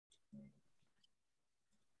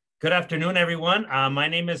Good afternoon, everyone. My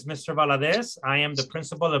name is Mr. Valadez. I am the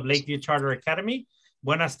principal of Lakeview Charter Academy.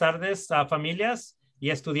 Buenas tardes, familias y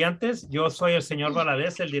estudiantes. Yo soy el señor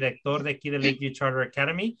Valadez, el director de aquí de Lakeview Charter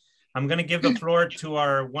Academy. I'm going to give the floor to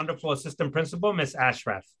our wonderful assistant principal, Ms.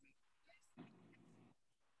 Ashraf.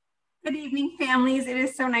 Good evening, families. It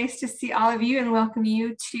is so nice to see all of you and welcome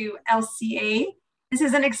you to LCA. This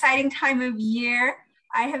is an exciting time of year.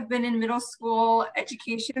 I have been in middle school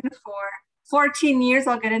education for 14 years.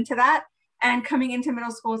 I'll get into that. And coming into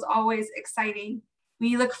middle school is always exciting.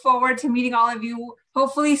 We look forward to meeting all of you,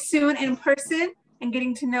 hopefully soon in person, and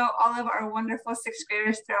getting to know all of our wonderful sixth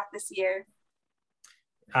graders throughout this year.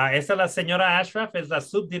 Esta es la señora Ashraf, es la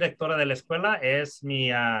subdirectora de la escuela, es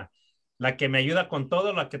la que me ayuda con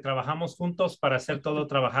todo, la que trabajamos juntos para hacer todo,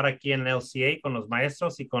 trabajar aquí en LCA con los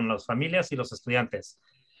maestros y con las familias y los estudiantes.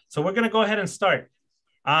 So we're going to go ahead and start.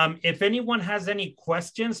 If anyone has any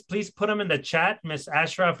questions, please put them in the chat. Ms.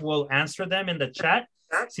 Ashraf will answer them in the chat.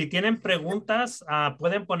 Si tienen preguntas,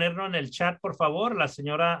 pueden ponerlo en el chat, por favor. La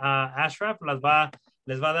señora Ashraf les va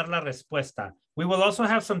a dar la respuesta. We will also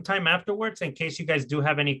have some time afterwards in case you guys do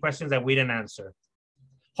have any questions that we didn't answer.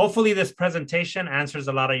 Hopefully this presentation answers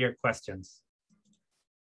a lot of your questions.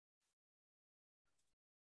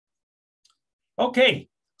 Okay,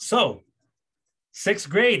 so sixth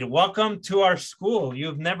grade, welcome to our school.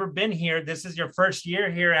 You've never been here. This is your first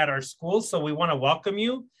year here at our school, so we want to welcome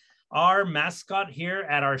you. Our mascot here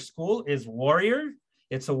at our school is Warrior.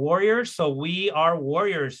 It's a warrior, so we are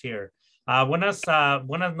warriors here. Buenas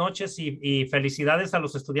noches y felicidades a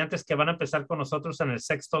los estudiantes que van a empezar con nosotros en el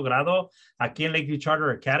sexto grado aquí en Lakeview Charter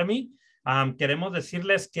Academy. Queremos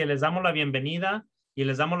decirles que les damos la bienvenida y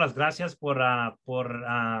les damos las gracias por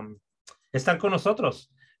estar con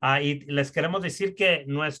nosotros. Y les queremos decir que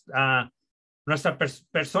nuestra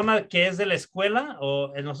persona que es de la escuela,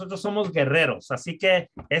 nosotros somos guerreros. Así que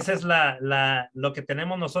esa es lo que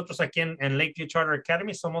tenemos nosotros aquí en Lakeview Charter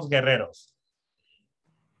Academy, somos guerreros.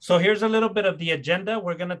 So here's a little bit of the agenda.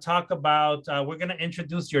 We're going to talk about, we're going to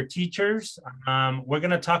introduce your teachers. We're going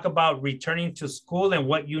to talk about returning to school and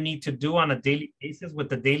what you need to do on a daily basis with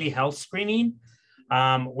the daily health screening.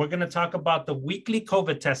 We're going to talk about the weekly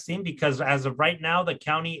COVID testing because as of right now, the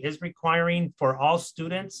county is requiring for all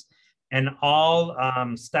students and all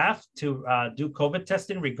staff to do COVID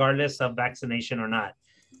testing regardless of vaccination or not.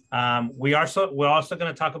 We're also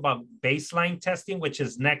going to talk about baseline testing, which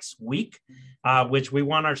is next week, which we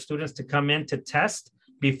want our students to come in to test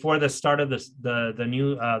before the start of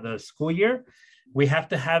the school year. We have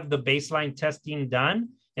to have the baseline testing done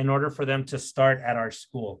in order for them to start at our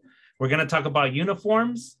school. We're going to talk about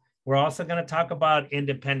uniforms. We're also going to talk about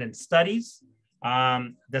independent studies,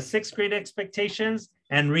 the sixth grade expectations,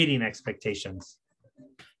 and reading expectations.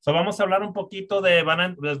 So vamos a hablar un poquito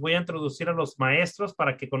les voy a introducir a los maestros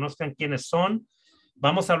para que conozcan quiénes son.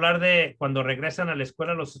 Vamos a hablar de cuando regresan a la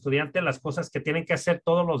escuela los estudiantes, las cosas que tienen que hacer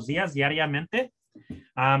todos los días, diariamente.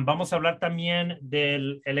 Vamos a hablar también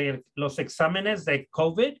de los exámenes de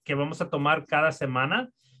COVID que vamos a tomar cada semana.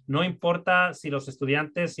 No importa si los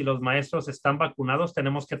estudiantes y los maestros están vacunados,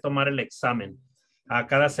 tenemos que tomar el examen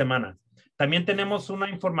cada semana. También tenemos una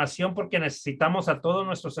información porque necesitamos a todos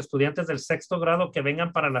nuestros estudiantes del sexto grado que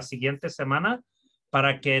vengan para la siguiente semana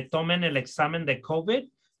para que tomen el examen de COVID,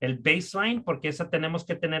 el baseline, porque esa tenemos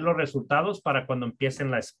que tener los resultados para cuando empiecen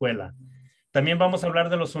la escuela. También vamos a hablar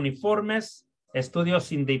de los uniformes,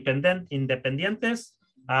 estudios independientes,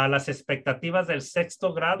 las expectativas del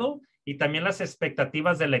sexto grado y también las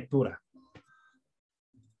expectativas de lectura.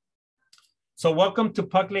 So welcome to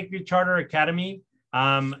PUC Lakeview Charter Academy.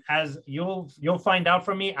 As you'll find out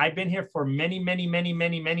from me, I've been here for many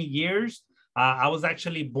years. I was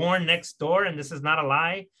actually born next door, and this is not a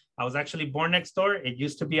lie. I was actually born next door. It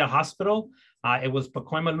used to be a hospital. It was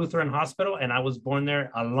Pacoima Lutheran Hospital, and I was born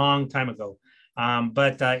there a long time ago.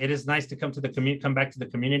 But it is nice to come back to the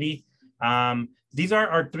community. These are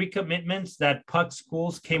our 3 commitments that PUC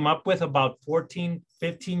schools came up with about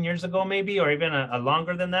 15 years ago, maybe, or even a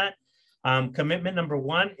longer than that. Commitment number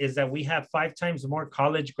 1 is that we have 5 times more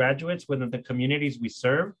college graduates within the communities we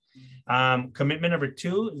serve. Commitment number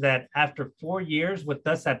 2, that after 4 years with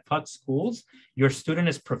us at PUC schools, your student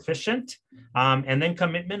is proficient. And then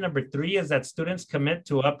commitment number 3 is that students commit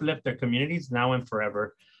to uplift their communities now and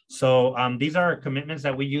forever. So these are our commitments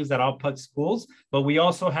that we use at all PUC schools, but we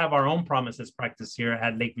also have our own promises practice here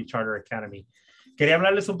at Lakeview Charter Academy. Quería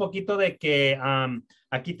hablarles un poquito de que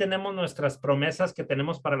aquí tenemos nuestras promesas que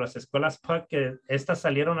tenemos para las escuelas PUC, que estas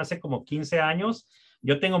salieron hace como 15 años.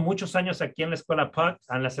 Yo tengo muchos años aquí en la escuela PUC,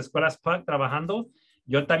 en las escuelas PUC trabajando.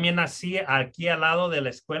 Yo también nací aquí al lado de la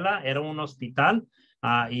escuela, era un hospital.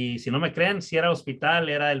 Y si no me creen, si era hospital,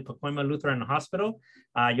 era el Pacoima Lutheran Hospital.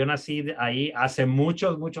 Yo nací ahí hace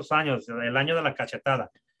muchos, muchos años, el año de la cachetada.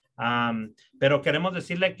 Pero queremos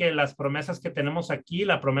decirle que las promesas que tenemos aquí,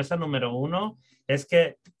 la promesa número 1 es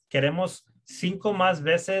que queremos 5 más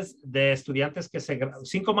veces de estudiantes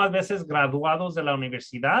 5 más veces graduados de la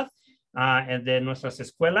universidad, de nuestras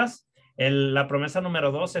escuelas. La promesa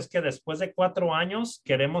número 2 es que después de 4 años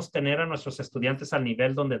queremos tener a nuestros estudiantes al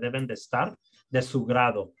nivel donde deben de estar de su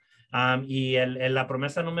grado. La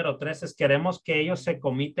promesa número 3 es queremos que ellos se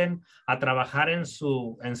comiten a trabajar en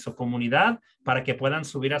su comunidad para que puedan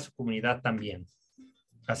subir a su comunidad también.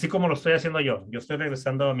 Así como lo estoy haciendo yo. Yo estoy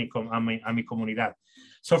regresando a mi comunidad.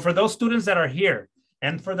 So for those students that are here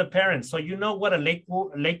and for the parents, so you know what a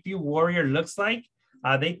Lakeview warrior looks like.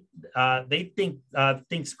 They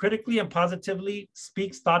thinks critically and positively,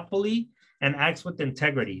 speaks thoughtfully, and acts with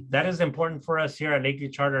integrity. That is important for us here at Lakeview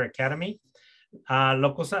Charter Academy.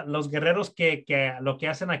 Los guerreros que lo que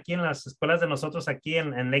hacen aquí en las escuelas de nosotros aquí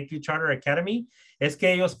en Lakeview Charter Academy es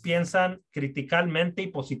que ellos piensan criticalmente y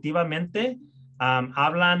positivamente,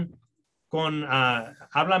 hablan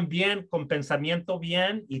bien, con pensamiento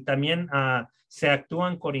bien y también se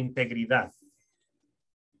actúan con integridad.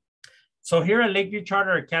 So here at Lakeview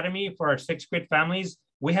Charter Academy for our 6th grade families,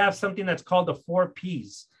 we have something that's called the 4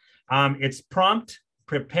 Ps. It's prompt,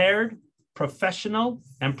 prepared, professional,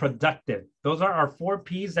 and productive. Those are our 4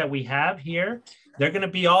 Ps that we have here. They're going to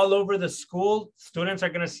be all over the school. Students are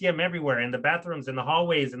going to see them everywhere, in the bathrooms, in the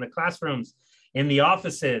hallways, in the classrooms, in the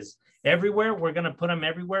offices, everywhere. We're going to put them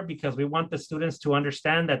everywhere because we want the students to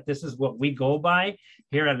understand that this is what we go by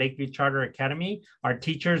here at Lakeview Charter Academy. Our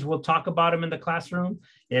teachers will talk about them in the classroom.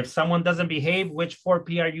 If someone doesn't behave, which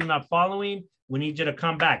 4P are you not following? We need you to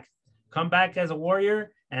come back. Come back as a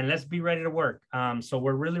warrior and let's be ready to work. So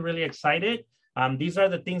we're really, really excited. These are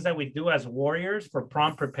the things that we do as warriors for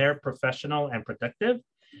prompt, prepared, professional, and productive.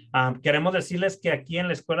 Queremos decirles que aquí en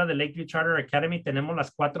la escuela de Lakeview Charter Academy tenemos las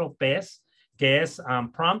 4 Ps, que es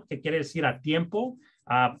prompt, que quiere decir a tiempo,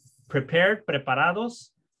 prepared,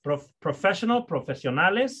 preparados, professional,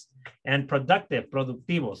 profesionales, and productive,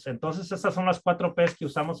 productivos. Entonces, esas son las 4 Ps que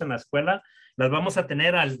usamos en la escuela. Las vamos a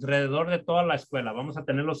tener alrededor de toda la escuela. Vamos a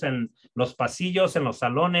tenerlos en los pasillos, en los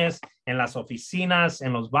salones, en las oficinas,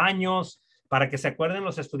 en los baños, para que se acuerden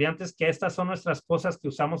los estudiantes que estas son nuestras cosas que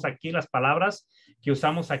usamos aquí, las palabras que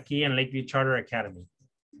usamos aquí en Lakeview Charter Academy.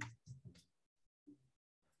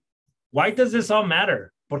 Why does this all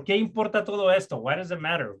matter? ¿Por qué importa todo esto? Why does it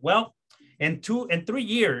matter? Well, in 3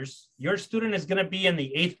 years, your student is going to be in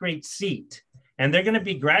the 8th grade seat, and they're going to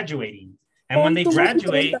be graduating. And when they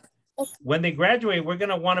graduate, we're going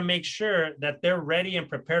to want to make sure that they're ready and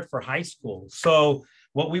prepared for high school. So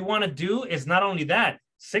what we want to do is not only that,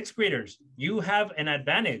 6th graders, you have an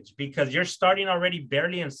advantage because you're starting already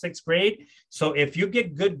barely in 6th grade. So if you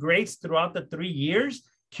get good grades throughout the 3 years,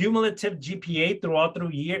 cumulative GPA throughout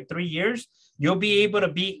 3 years, you'll be able to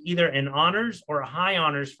be either in honors or high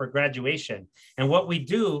honors for graduation. And what we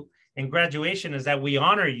do in graduation is that we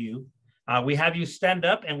honor you. We have you stand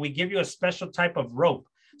up and we give you a special type of rope.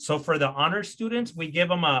 So for the honor students, we give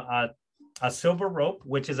them a silver rope,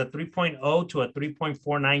 which is a 3.0 to a 3.49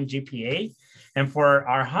 GPA. And for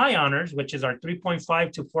our high honors, which is our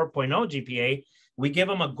 3.5 to 4.0 GPA, we give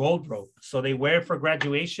them a gold rope. So they wear it for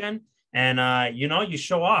graduation. And, you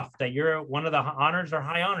show off that you're one of the honors or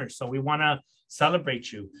high honors. So we want to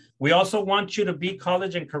celebrate you. We also want you to be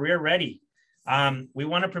college and career ready. We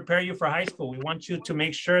want to prepare you for high school. We want you to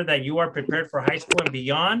make sure that you are prepared for high school and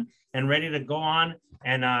beyond and ready to go on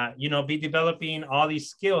and, be developing all these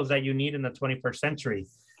skills that you need in the 21st century.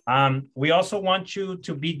 We also want you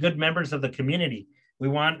to be good members of the community. We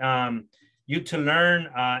want you to learn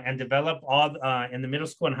and develop all in the middle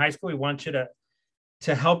school and high school. We want you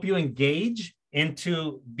to help you engage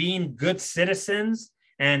into being good citizens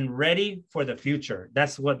and ready for the future.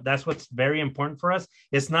 That's what's very important for us.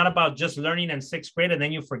 It's not about just learning in 6th grade and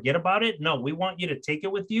then you forget about it. No, we want you to take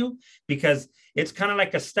it with you because it's kind of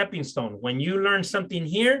like a stepping stone. When you learn something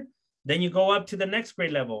here, then you go up to the next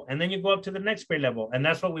grade level and then you go up to the next grade level. And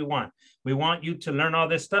that's what we want. We want you to learn all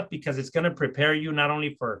this stuff because it's going to prepare you not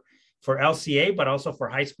only for LCA, but also for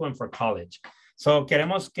high school and for college. So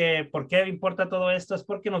queremos que, ¿por qué importa todo esto? Es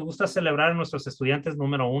porque nos gusta celebrar a nuestros estudiantes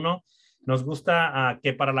número 1. Nos gusta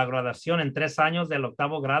que para la graduación en 3 años del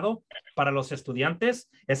 8º grado, para los estudiantes,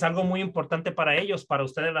 es algo muy importante para ellos, para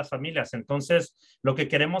ustedes las familias. Entonces, lo que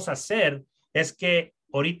queremos hacer es que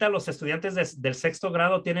ahorita los estudiantes del 6º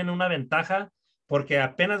grado tienen una ventaja porque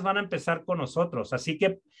apenas van a empezar con nosotros. Así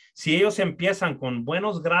que si ellos empiezan con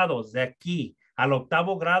buenos grados de aquí al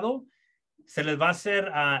 8º grado, se les va a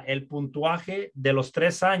hacer el puntuaje de los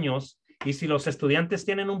 3 años. Y si los estudiantes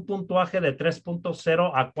tienen un puntuaje de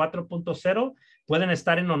 3.0 a 4.0, pueden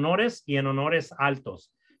estar en honores y en honores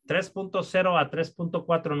altos. 3.0 a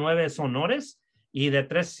 3.49 es honores y de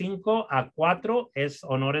 3.5 a 4 es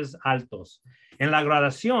honores altos. En la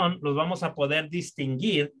graduación los vamos a poder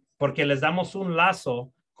distinguir porque les damos un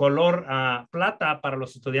lazo color plata para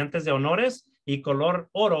los estudiantes de honores y color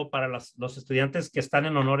oro para los estudiantes que están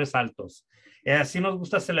en honores altos. Así nos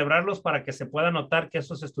gusta celebrarlos para que se pueda notar que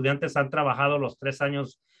esos estudiantes han trabajado los 3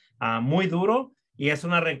 años muy duro y es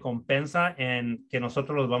una recompensa en que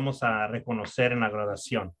nosotros los vamos a reconocer en la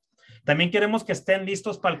graduación. También queremos que estén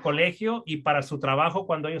listos para el colegio y para su trabajo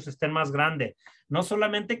cuando ellos estén más grandes. No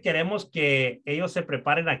solamente queremos que ellos se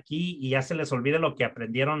preparen aquí y ya se les olvide lo que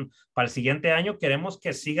aprendieron para el siguiente año, queremos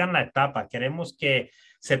que sigan la etapa, queremos que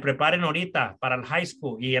se preparen ahorita para el high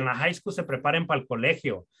school y en la high school se preparen para el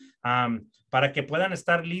colegio, para que puedan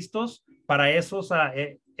estar listos para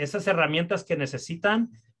esas herramientas que necesitan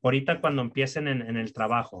ahorita cuando empiecen en el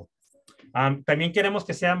trabajo. También queremos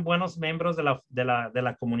que sean buenos miembros de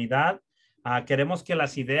la comunidad. Queremos que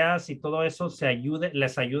las ideas y todo eso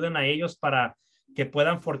les ayuden a ellos para que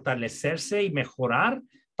puedan fortalecerse y mejorar,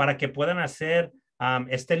 para que puedan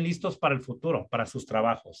estén listos para el futuro, para sus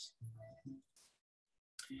trabajos.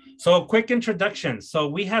 So quick introduction. So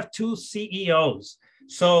we have 2 CEOs.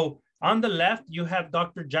 So on the left, you have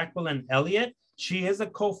Dr. Jacqueline Elliott. She is a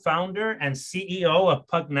co-founder and CEO of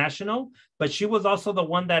PUC National, but she was also the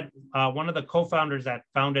one of the co-founders that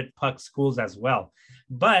founded PUC Schools as well.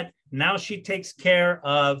 But now she takes care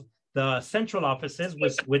of the central offices,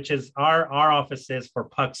 which is our offices for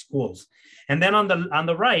PUC Schools. And then on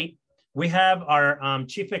the right, we have our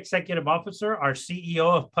Chief Executive Officer, our CEO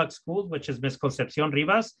of PUC Schools, which is Ms. Concepcion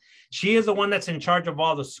Rivas. She is the one that's in charge of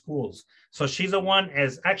all the schools. So she's the one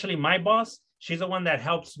as actually my boss. She's the one that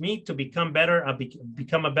helps me to become better,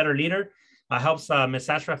 become a better leader, helps Ms.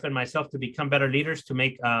 Ashraf and myself to become better leaders to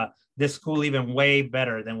make this school even way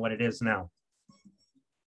better than what it is now.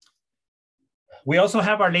 We also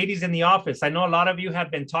have our ladies in the office. I know a lot of you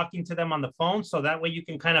have been talking to them on the phone, so that way you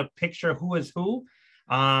can kind of picture who is who.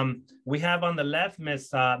 We have on the left,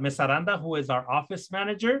 Ms. Aranda, who is our office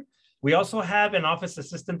manager. We also have an office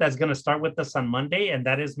assistant that's going to start with us on Monday, and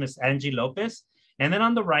that is Ms. Angie Lopez. And then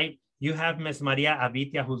on the right, you have Ms. Maria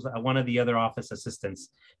Avitia, who's one of the other office assistants.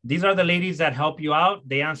 These are the ladies that help you out.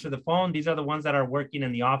 They answer the phone. These are the ones that are working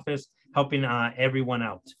in the office, helping everyone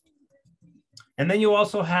out. And then you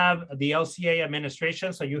also have the LCA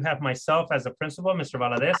administration. So you have myself as a principal, Mr.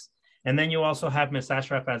 Valadez, and then you also have Ms.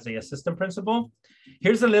 Ashraf as the assistant principal.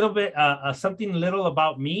 Here's a little bit, something little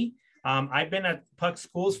about me. I've been at PUC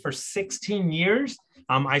Schools for 16 years.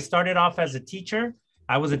 I started off as a teacher.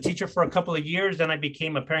 I was a teacher for a couple of years. Then I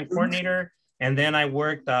became a parent coordinator. And then I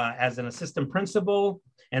worked as an assistant principal.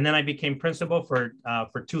 And then I became principal for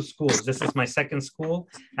 2 schools. This is my second school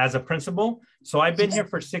as a principal. So I've been here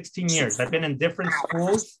for 16 years. I've been in different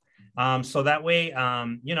schools. So that way,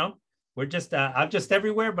 you know, I'm just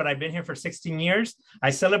everywhere, but I've been here for 16 years. I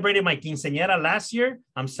celebrated my quinceañera last year.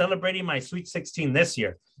 I'm celebrating my Sweet 16 this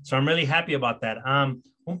year. So I'm really happy about that.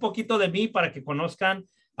 Un poquito de mí para que conozcan.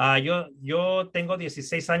 Yo tengo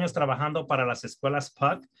 16 años trabajando para las escuelas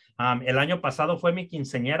PUC. El año pasado fue mi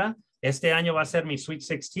quinceañera. Este año va a ser mi Sweet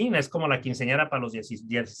 16. Es como la quinceañera para los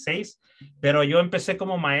 16. Pero yo empecé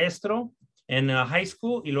como maestro en high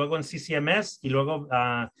school y luego en CCMS y luego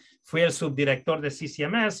fui el subdirector de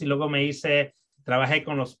CCMS y luego trabajé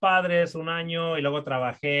con los padres un año y luego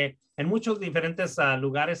trabajé en muchos diferentes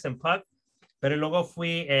lugares en PUC, pero luego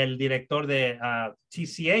fui el director de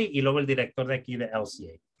TCA y luego el director de aquí de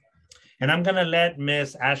LCA. And I'm going to let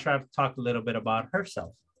Ms. Ashraf talk a little bit about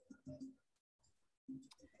herself.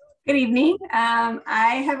 Good evening.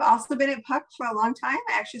 I have also been at PUC for a long time.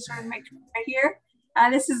 I actually started my career here.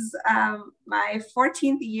 This is my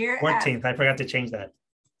 14th year. 14th, I forgot to change that.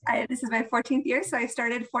 This is my 14th year. So I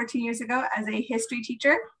started 14 years ago as a history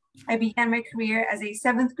teacher. I began my career as a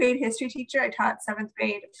 7th grade history teacher. I taught 7th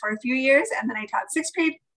grade for a few years, and then I taught 6th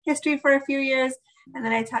grade history for a few years, and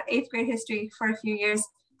then I taught 8th grade history for a few years.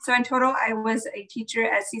 So in total, I was a teacher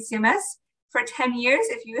at CCMS for 10 years.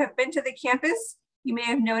 If you have been to the campus, you may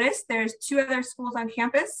have noticed there's 2 other schools on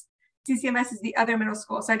campus. CCMS is the other middle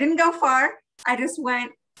school. So I didn't go far. I just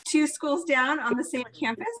went 2 schools down on the same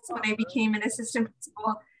campus when I became an assistant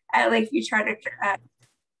principal at Lakeview Charter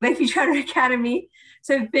Academy.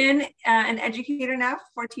 So I've been an educator now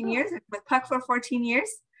for 14 years, with PUC for 14 years.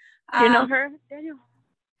 You know her, Daniel?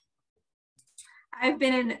 I've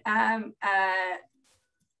been in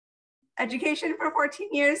education for 14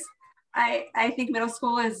 years. I think middle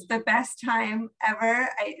school is the best time ever.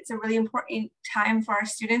 It's a really important time for our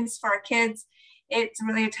students, for our kids. It's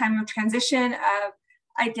really a time of transition, of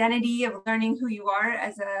identity, of learning who you are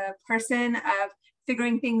as a person, of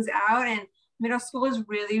figuring things out. And middle school is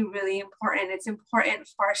really, really important. It's important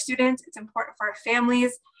for our students. It's important for our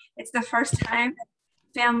families. It's the first time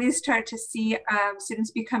families start to see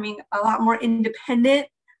students becoming a lot more independent.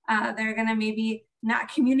 They're going to maybe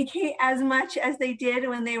not communicate as much as they did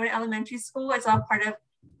when they were in elementary school. It's all part of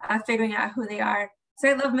figuring out who they are. So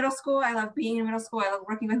I love middle school. I love being in middle school. I love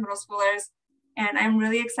working with middle schoolers. And I'm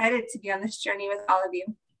really excited to be on this journey with all of you.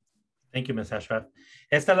 Thank you, Ms. Ashraf.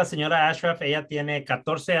 Esta es la señora Ashraf. Ella tiene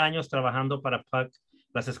 14 años trabajando para PUC,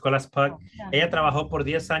 las escuelas PUC. Ella trabajó por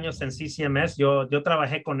 10 años en CCMS. Yo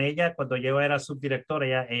trabajé con ella cuando yo era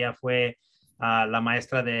subdirectora. Ella fue la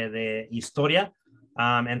maestra de historia.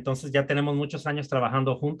 Entonces ya tenemos muchos años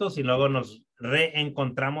trabajando juntos y luego nos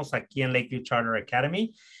reencontramos aquí en Lakeview Charter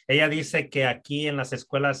Academy. Ella dice que aquí en las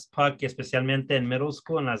escuelas PUC, especialmente en middle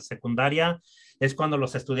school, en la secundaria, es cuando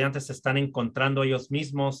los estudiantes se están encontrando ellos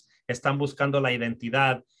mismos, están buscando la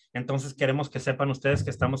identidad. Entonces queremos que sepan ustedes que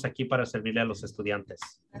estamos aquí para servirle a los estudiantes.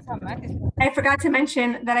 I forgot to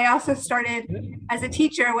mention that I also started as a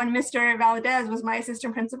teacher when Mr. Valadez was my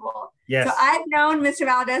assistant principal. Yes. So I've known Mr.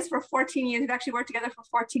 Valadez for 14 years. We've actually worked together for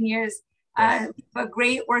 14 years. Yes. A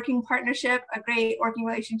great working partnership, a great working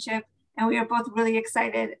relationship. And we are both really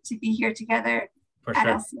excited to be here together For at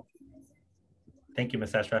sure. LCA. Thank you,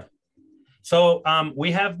 Ms. Ashraf. So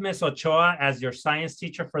we have Ms. Ochoa as your science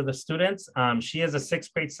teacher for the students. She is a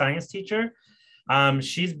 6th grade science teacher.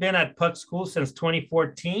 She's been at PUC school since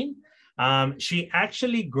 2014. She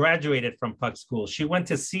actually graduated from PUC school. She went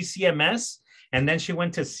to CCMS and then she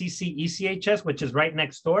went to CCECHS, which is right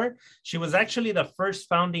next door. She was actually the first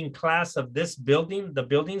founding class of this building, the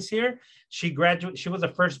buildings here. She was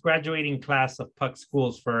the first graduating class of PUC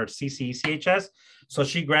schools for CCECHS. So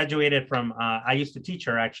she graduated from, I used to teach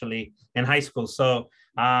her actually in high school. So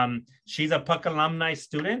she's a PUC alumni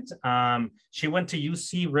student. She went to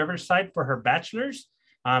UC Riverside for her bachelor's.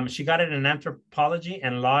 She got it in anthropology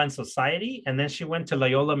and law and society. And then she went to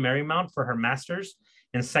Loyola Marymount for her master's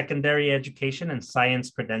in secondary education and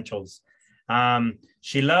science credentials.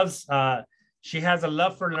 She has a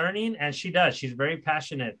love for learning, and she does. She's very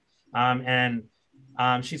passionate.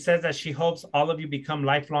 She says that she hopes all of you become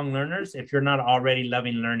lifelong learners if you're not already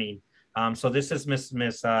loving learning. So this is Miss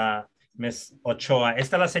Ochoa.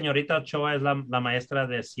 Esta la señorita Ochoa es la maestra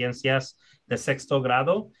de ciencias de 6º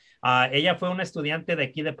grado. Ella fue una estudiante de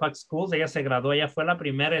aquí de PUC Schools. Ella se graduó, ella fue la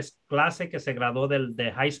primera clase que se graduó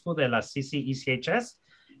de high school de la CCECHS.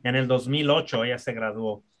 En el 2008 ella se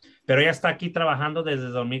graduó. Pero ella está aquí trabajando desde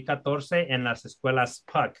 2014 en las escuelas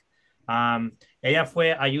PUC. Ella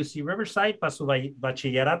fue a UC Riverside para su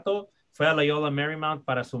bachillerato, fue a Loyola Marymount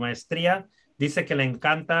para su maestría. Dice que le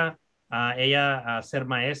encanta ella ser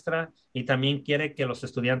maestra y también quiere que los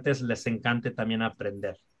estudiantes les encante también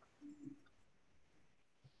aprender.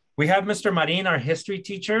 We have Mr. Marin, our history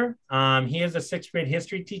teacher. He is a 6th grade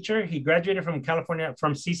history teacher. He graduated from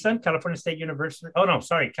CSUN, California State University. Oh, no,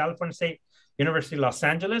 sorry, California State University, Los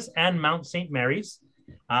Angeles, and Mount St. Mary's.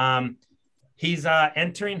 He's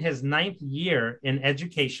entering his 9th year in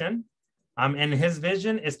education. And his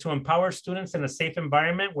vision is to empower students in a safe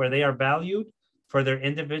environment where they are valued for their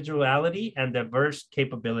individuality and diverse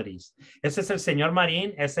capabilities. Ese es el señor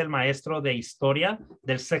Marín, es el maestro de historia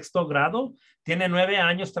del 6º grado. Tiene 9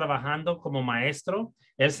 años trabajando como maestro.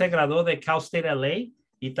 Él se graduó de Cal State LA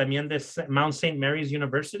y también de Mount St. Mary's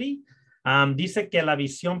University. Dice que la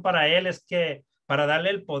visión para él es que para darle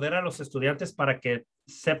el poder a los estudiantes para que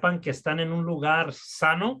sepan que están en un lugar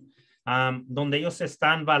sano, donde ellos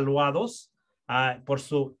están valuados por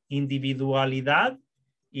su individualidad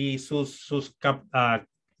y sus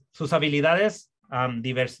habilidades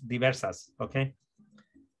diversas, okay?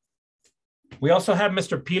 We also have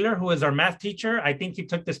Mr. Peeler, who is our math teacher. I think he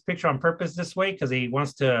took this picture on purpose this way because he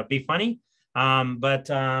wants to be funny.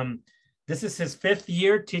 This is his 5th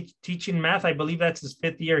year teaching math. I believe that's his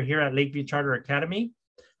 5th year here at Lakeview Charter Academy.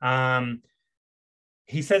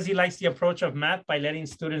 He says he likes the approach of math by letting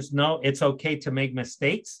students know it's okay to make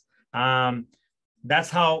mistakes. That's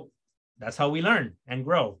how we learn and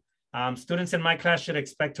grow. Students in my class should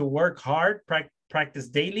expect to work hard, practice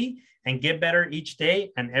daily, and get better each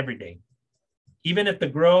day and every day. Even if they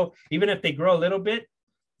grow a little bit,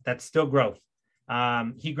 that's still growth.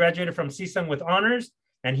 He graduated from CSUN with honors,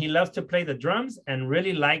 and he loves to play the drums and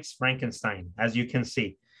really likes Frankenstein, as you can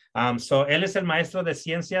see. So él es el maestro de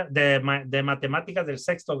ciencia, de matemáticas del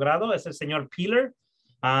 6º grado, es el señor Peeler.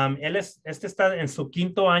 Este está en su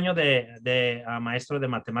quinto año de maestro de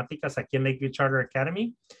matemáticas aquí en Lakeview Charter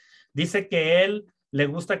Academy. Dice que él le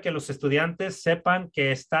gusta que los estudiantes sepan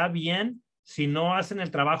que está bien si no hacen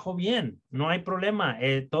el trabajo bien. No hay problema.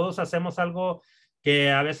 Todos hacemos algo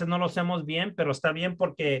que a veces no lo hacemos bien, pero está bien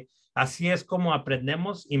porque así es como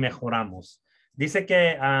aprendemos y mejoramos. Dice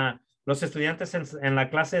que los estudiantes en la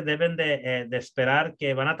clase deben de esperar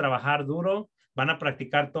que van a trabajar duro, van a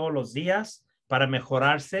practicar todos los días para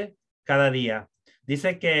mejorarse cada día.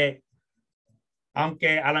 Dice que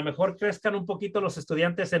aunque a lo mejor crezcan un poquito los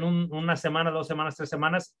estudiantes en una semana, 2 semanas, 3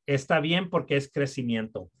 semanas, está bien porque es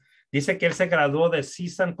crecimiento. Dice que él se graduó de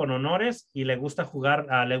CSUN con honores y le gusta jugar,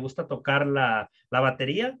 le gusta tocar la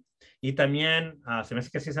batería y también, se me hace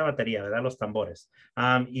que sí es batería, ¿verdad? Los tambores.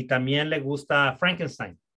 Y también le gusta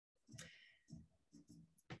Frankenstein.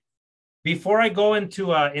 Before I go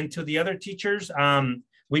into the other teachers,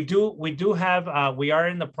 we are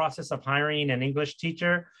in the process of hiring an English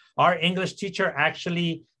teacher. Our English teacher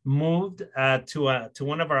actually moved to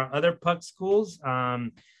one of our other PUC schools.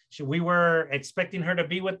 We were expecting her to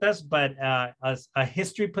be with us, but a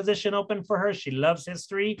history position opened for her. She loves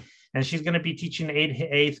history, and she's going to be teaching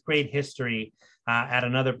eighth grade history at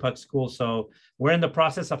another PUC school. So we're in the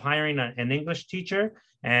process of hiring an English teacher,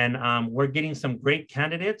 and we're getting some great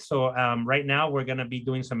candidates. So right now we're going to be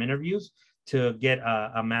doing some interviews to get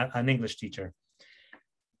an English teacher.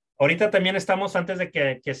 Ahorita también estamos, antes de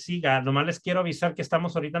que siga, nomás les quiero avisar que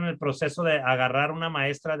estamos ahorita en el proceso de agarrar una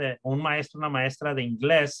maestra de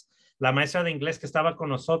inglés. La maestra de inglés que estaba con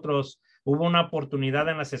nosotros, hubo una oportunidad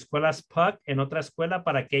en las escuelas PUC, en otra escuela,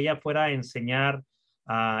 para que ella fuera a enseñar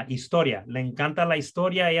historia. Le encanta la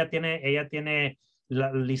historia, ella tiene la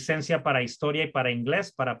licencia para historia y para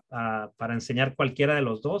inglés, para enseñar cualquiera de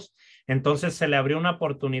los dos. Entonces se le abrió una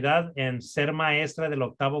oportunidad en ser maestra del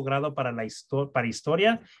 8º grado para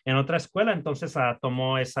historia en otra escuela. Entonces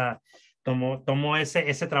tomó ese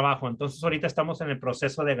trabajo. Entonces ahorita estamos en el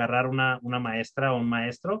proceso de agarrar una maestra o un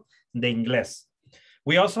maestro de inglés.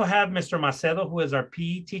 We also have Mr. Macedo, who is our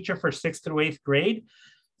PE teacher for 6th through 8th grade.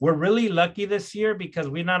 We're really lucky this year because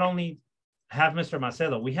we not only have Mr.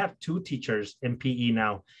 Macedo, we have 2 teachers in PE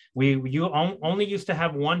now. You only used to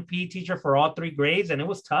have 1 PE teacher for all 3 grades, and it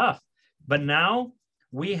was tough. But now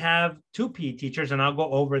we have 2 PE teachers, and I'll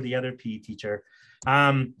go over the other PE teacher.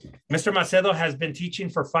 Mr. Macedo has been teaching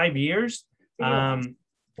for 5 years.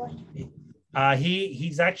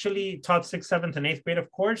 He's actually taught 6th, 7th, and 8th grade,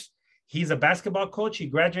 of course. He's a basketball coach. He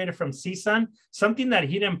graduated from CSUN. Something that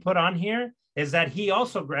he didn't put on here is that he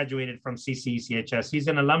also graduated from CCECHS. He's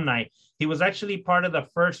an alumni. He was actually part of the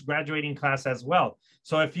first graduating class as well.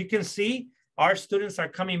 So if you can see, our students are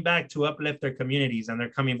coming back to uplift their communities, and they're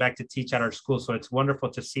coming back to teach at our school. So it's wonderful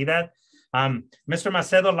to see that. Mr.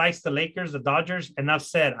 Macedo likes the Lakers, the Dodgers. Enough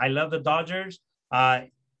said. I love the Dodgers.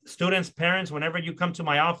 Students, parents, whenever you come to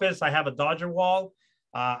my office, I have a Dodger wall.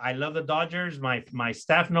 I love the Dodgers. My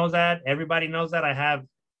staff knows that. Everybody knows that.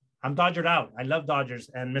 I'm Dodgered out. I love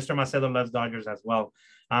Dodgers, and Mr. Macedo loves Dodgers as well.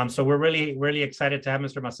 So we're really, really excited to have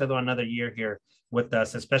Mr. Macedo another year here with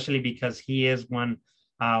us, especially because he is one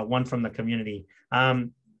from the community.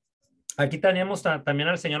 Aquí tenemos también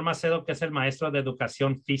al señor Macedo, que es el maestro de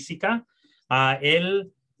educación física.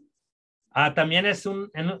 Él también es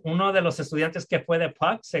uno de los estudiantes que fue de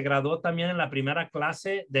PUC. Se graduó también en la primera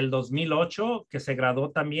clase del 2008, que se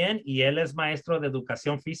graduó también, y él es maestro de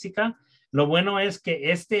educación física. Lo bueno es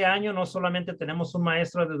que este año no solamente tenemos un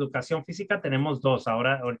maestro de educación física, tenemos 2.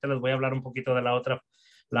 Ahorita les voy a hablar un poquito de la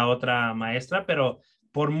otra maestra, pero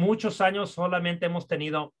por muchos años solamente hemos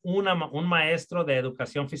tenido un maestro de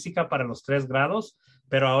educación física para los 3 grados,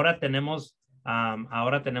 pero ahora tenemos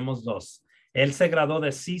 2. Él se graduó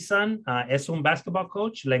de CSUN, es un basketball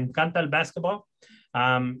coach, le encanta el basketball.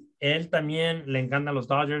 Él también le encantan los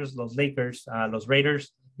Dodgers, los Lakers, los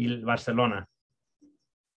Raiders y el Barcelona.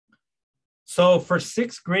 So for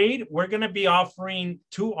 6th grade, we're going to be offering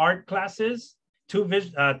 2 art classes, two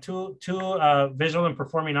visual and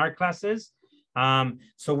performing art classes.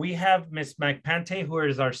 So we have Miss McPante, who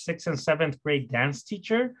is our 6th and 7th grade dance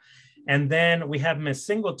teacher. And then we have Miss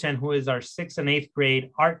Singleton, who is our 6th and 8th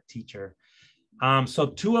grade art teacher. So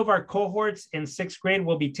 2 of our cohorts in 6th grade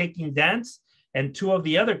will be taking dance, and 2 of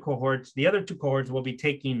the other 2 cohorts will be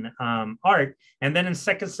taking art. And then in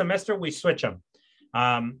 2nd semester, we switch them.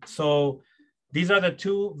 So these are the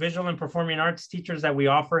 2 visual and performing arts teachers that we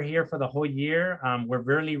offer here for the whole year. We're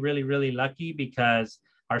really, really, really lucky because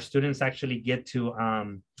our students actually get to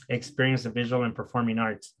experience the visual and performing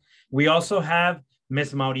arts. We also have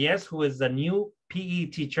Ms. Mauries, who is the new PE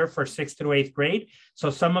teacher for 6th through 8th grade. So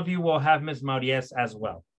some of you will have Ms. Mauries as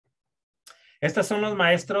well. Estos son los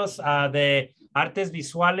maestros de artes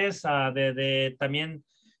visuales. También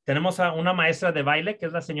tenemos a una maestra de baile, que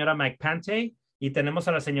es la señora McPante, y tenemos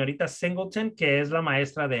a la señorita Singleton, que es la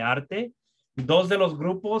maestra de arte. Dos de los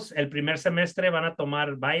grupos, el primer semestre van a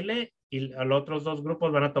tomar baile y los otros dos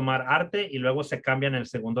grupos van a tomar arte y luego se cambian el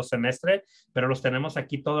segundo semestre, pero los tenemos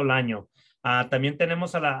aquí todo el año. También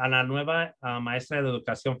tenemos a la nueva maestra de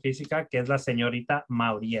educación física, que es la señorita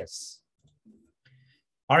Mauríez.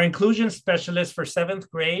 Our inclusion specialist for 7th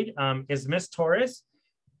grade is Miss Torres.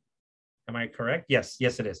 Am I correct? Yes,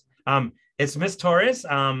 it is. It's Miss Torres,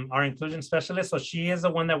 our inclusion specialist. So she is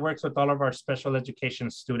the one that works with all of our special education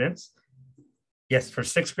students. Yes, for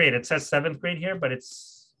 6th grade. It says 7th grade here, but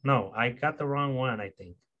no, I got the wrong one, I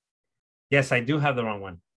think. Yes, I do have the wrong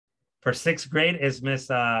one. For 6th grade is Miss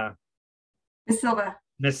Silva.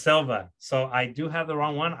 Miss Silva. So I do have the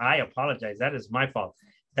wrong one. I apologize. That is my fault.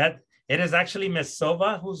 It is actually Miss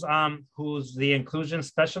Silva who's the inclusion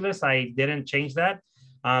specialist. I didn't change that.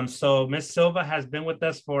 So Miss Silva has been with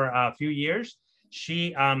us for a few years.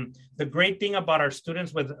 She the great thing about our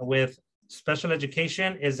students with special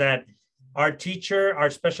education is that our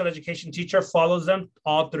special education teacher follows them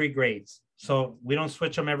all 3 grades. So we don't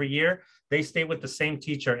switch them every year. They stay with the same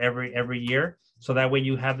teacher every year. So that way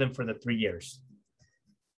you have them for the 3 years.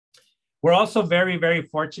 We're also very, very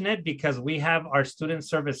fortunate because we have our student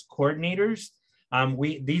service coordinators.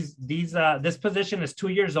 This position is 2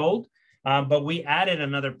 years old, but we added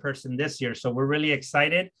another person this year. So we're really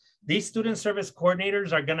excited. These student service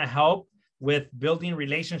coordinators are going to help with building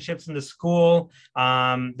relationships in the school.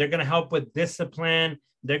 They're going to help with discipline.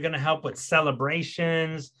 They're going to help with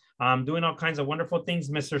celebrations, doing all kinds of wonderful things.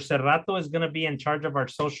 Mr. Cerrato is going to be in charge of our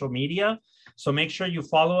social media. So make sure you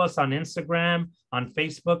follow us on Instagram, on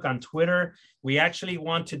Facebook, on Twitter. We actually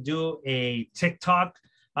want to do a TikTok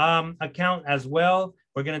account as well.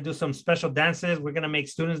 We're going to do some special dances. We're going to make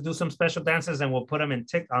students do some special dances and we'll put them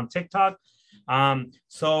on TikTok.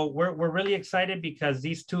 So we're really excited because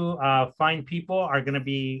these two fine people are going to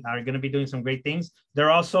be doing some great things.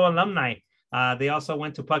 They're also alumni. They also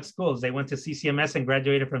went to PUC schools. They went to CCMS and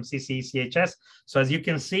graduated from CCECHS. So as you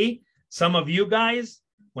can see, some of you guys,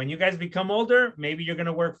 when you guys become older, maybe you're going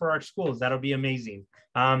to work for our schools. That'll be amazing.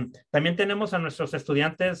 También tenemos a nuestros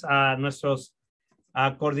estudiantes, a nuestros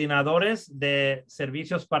coordinadores de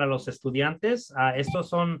servicios para los estudiantes.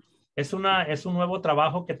 Es un nuevo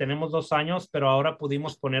trabajo que tenemos 2 años, pero ahora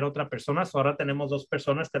pudimos poner otra persona. Ahora tenemos 2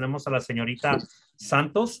 personas. Tenemos a la señorita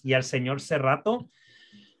Santos y al señor Cerrato.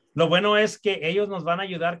 Lo bueno es que ellos nos van a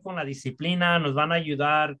ayudar con la disciplina, nos van a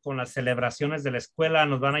ayudar con las celebraciones de la escuela,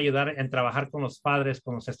 nos van a ayudar en trabajar con los padres,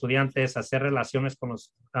 con los estudiantes, hacer relaciones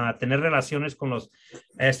tener relaciones con los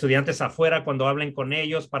estudiantes afuera cuando hablen con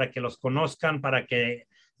ellos, para que los conozcan, para que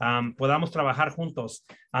podamos trabajar juntos.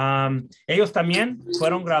 Ellos también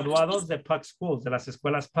fueron graduados de PUC Schools, de las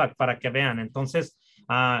escuelas PUC, para que vean. Entonces,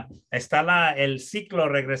 está el ciclo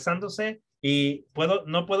regresándose. Y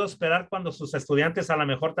no puedo esperar cuando sus estudiantes, a lo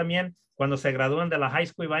mejor también cuando se gradúen de la high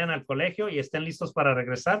school y vayan al colegio y estén listos para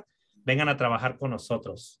regresar, vengan a trabajar con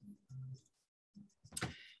nosotros.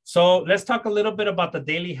 So let's talk a little bit about the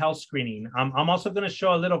daily health screening. I'm also going to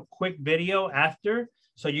show a little quick video after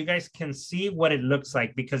so you guys can see what it looks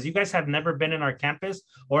like, because you guys have never been in our campus,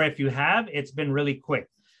 or if you have, it's been really quick.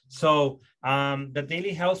 So the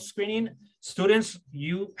daily health screening, students,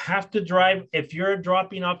 you have to drive. If you're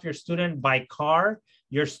dropping off your student by car,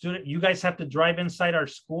 you guys have to drive inside our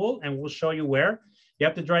school, and we'll show you where. You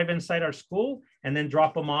have to drive inside our school and then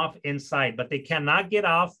drop them off inside, but they cannot get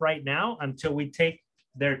off right now until we take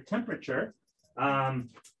their temperature,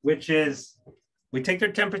 which is, we take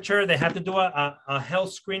their temperature. They have to do a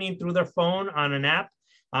health screening through their phone on an app.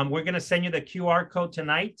 We're going to send you the QR code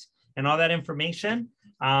tonight and all that information.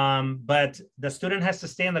 But the student has to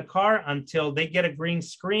stay in the car until they get a green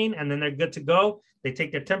screen, and then they're good to go. They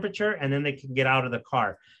take their temperature and then they can get out of the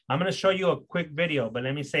car. I'm going to show you a quick video, but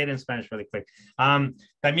let me say it in Spanish really quick.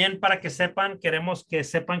 También para que sepan, queremos que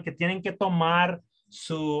sepan que tienen que tomar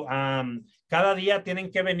cada día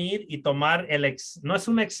tienen que venir y tomar no es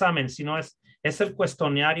un examen, sino es el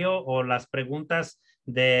cuestionario o las preguntas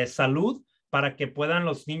de salud, para que puedan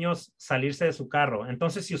los niños salirse de su carro.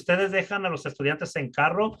 Entonces, si ustedes dejan a los estudiantes en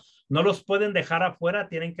carro, no los pueden dejar afuera,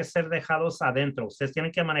 tienen que ser dejados adentro. Ustedes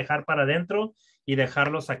tienen que manejar para adentro y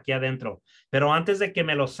dejarlos aquí adentro. Pero antes de que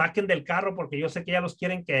me los saquen del carro, porque yo sé que ya los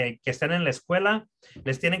quieren que estén en la escuela,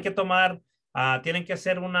 les tienen que tomar, tienen que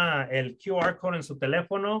hacer el QR code en su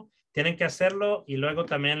teléfono, tienen que hacerlo, y luego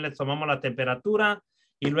también les tomamos la temperatura,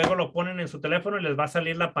 y luego lo ponen en su teléfono y les va a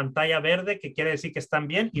salir la pantalla verde, que quiere decir que están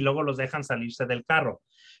bien, y luego los dejan salirse del carro.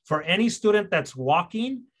 For any student that's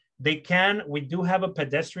walking, we do have a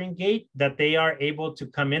pedestrian gate that they are able to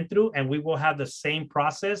come in through, and we will have the same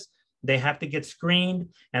process. They have to get screened,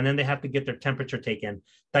 and then they have to get their temperature taken.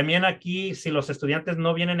 También aquí, si los estudiantes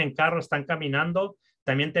no vienen en carro, están caminando,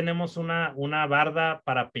 también tenemos una barda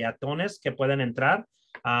para peatones que pueden entrar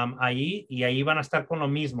ahí, y ahí van a estar con lo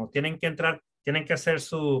mismo. Tienen que entrar, tienen que hacer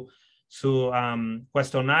su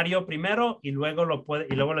cuestionario primero y luego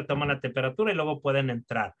le toman la temperatura y luego pueden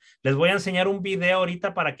entrar. Les voy a enseñar un video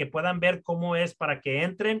ahorita para que puedan ver cómo es para que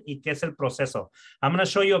entren y qué es el proceso. I'm going to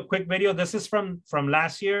show you a quick video. This is from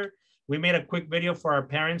last year. We made a quick video for our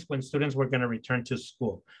parents when students were going to return to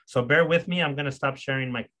school. So bear with me. I'm going to stop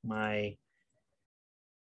sharing my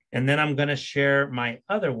and then I'm going to share my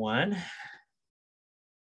other one.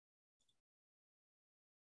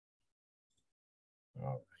 All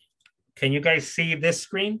right. Can you guys see this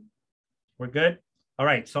screen? We're good? All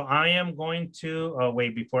right, so I am going to, oh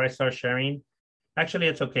wait, before I start sharing, actually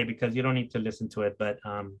it's okay because you don't need to listen to it, but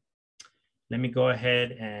let me go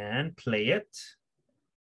ahead and play it.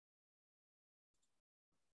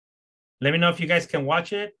 Let me know if you guys can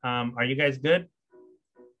watch it. Are you guys good?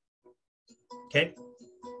 Okay.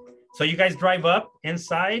 So you guys drive up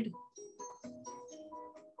inside.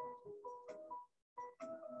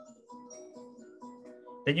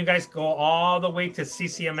 Then you guys go all the way to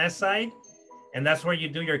CCMS side, and that's where you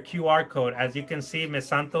do your QR code. As you can see,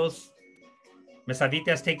 Ms.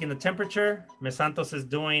 Aditya is taking the temperature. Ms. Santos is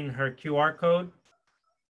doing her QR code,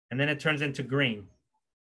 and then it turns into green.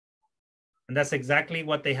 And that's exactly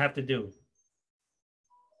what they have to do.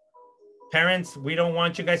 Parents, we don't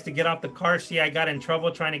want you guys to get off the car. See, I got in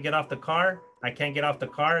trouble trying to get off the car. I can't get off the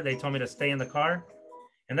car. They told me to stay in the car.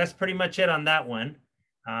 And that's pretty much it on that one.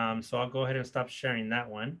 So I'll go ahead and stop sharing that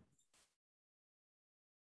one.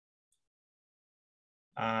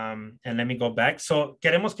 And let me go back. So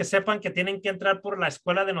queremos que sepan que tienen que entrar por la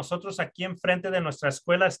escuela de nosotros. Aquí enfrente de nuestra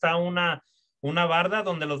escuela está una barda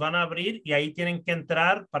donde los van a abrir y ahí tienen que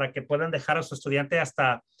entrar para que puedan dejar a su estudiante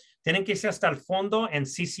tienen que irse hasta el fondo en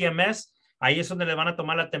CCMS. Ahí es donde le van a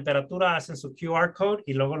tomar la temperatura, hacen su QR code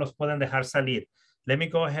y luego los pueden dejar salir. Let me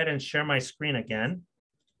go ahead and share my screen again.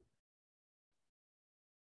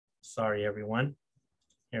 Sorry, everyone.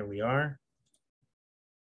 Here we are.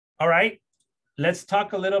 All right. Let's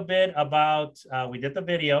talk a little bit about, we did the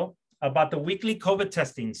video, about the weekly COVID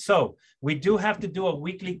testing. So we do have to do a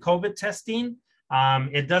weekly COVID testing.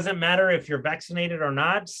 It doesn't matter if you're vaccinated or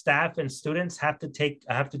not. Staff and students have to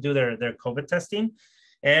do their COVID testing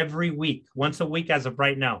every week, once a week as of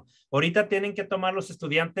right now. Ahorita tienen que tomar los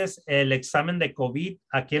estudiantes el examen de COVID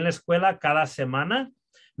aquí en la escuela cada semana.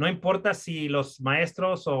 No importa si los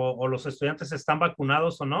maestros o los estudiantes están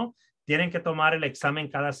vacunados o no, tienen que tomar el examen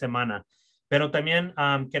cada semana. Pero también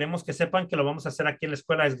queremos que sepan que lo vamos a hacer aquí en la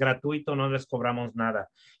escuela. Es gratuito, no les cobramos nada.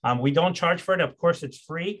 We don't charge for it. Of course, it's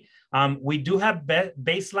free. We do have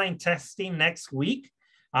baseline testing next week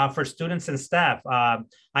for students and staff. I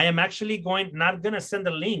am actually not going to send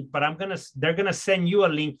a link, but they're going to send you a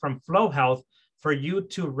link from Flow Health for you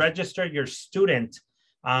to register your student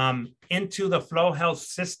into the Flow Health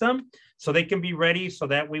system so they can be ready, so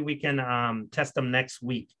that way we can test them next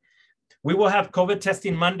week. We will have COVID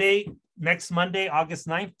testing next Monday, August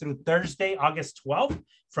 9th through Thursday, August 12th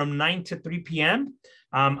from 9 to 3 p.m.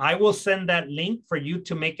 I will send that link for you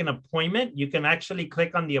to make an appointment. You can actually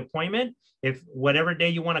click on the appointment if whatever day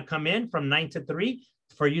you want to come in from 9 to 3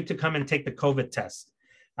 for you to come and take the COVID test.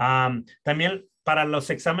 También para los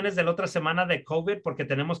exámenes de la otra semana de COVID, porque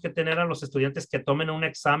tenemos que tener a los estudiantes que tomen un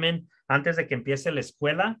examen antes de que empiece la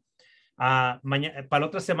escuela. Para la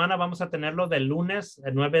otra semana vamos a tenerlo del lunes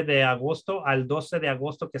 9 de agosto al 12 de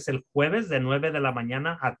agosto, que es el jueves, de 9 de la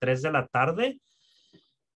mañana a 3 de la tarde.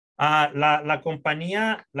 La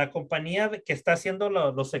compañía que está haciendo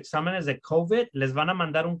los exámenes de COVID les van a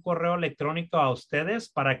mandar un correo electrónico a ustedes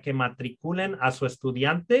para que matriculen a su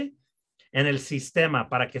estudiante en el sistema,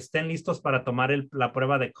 para que estén listos para tomar la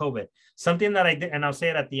prueba de COVID. Something that I did, and I'll say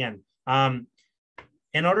it at the end.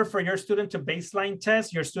 In order for your student to baseline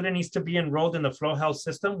test, your student needs to be enrolled in the Flow Health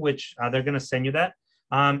system, which they're going to send you that.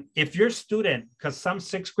 If your student, because some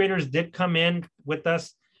sixth graders did come in with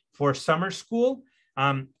us for summer school,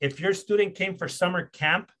 if your student came for summer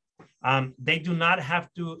camp, they do not have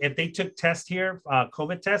to, if they took tests here,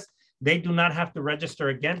 COVID tests, they do not have to register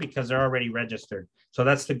again because they're already registered. So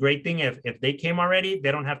that's the great thing. If they came already,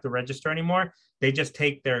 they don't have to register anymore. They just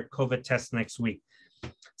take their COVID test next week.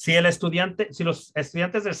 Si los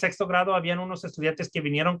estudiantes del sexto grado, habían unos estudiantes que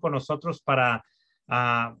vinieron con nosotros para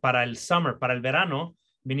el summer, para el verano,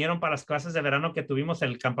 vinieron para las clases de verano que tuvimos,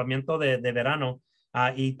 el campamento de verano.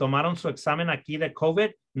 y tomaron su examen aquí de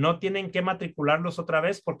COVID, no tienen que matricularlos otra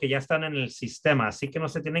vez porque ya están en el sistema. Así que no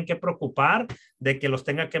se tienen que preocupar de que los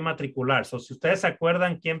tenga que matricular. So, si ustedes se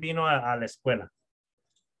acuerdan quién vino a la escuela.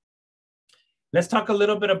 Let's talk a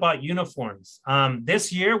little bit about uniforms.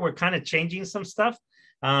 This year, we're kind of changing some stuff.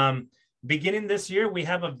 Beginning this year, we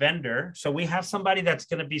have a vendor. So we have somebody that's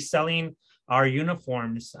going to be selling our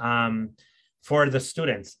uniforms for the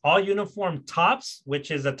students. All uniform tops, which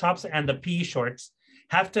is the tops and the PE shorts,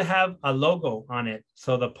 have to have a logo on it.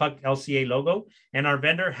 So the PUC LCA logo, and our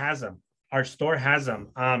vendor has them. Our store has them.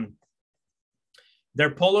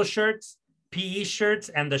 Their polo shirts, PE shirts,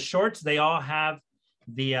 and the shorts, they all have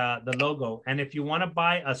the logo. And if you want to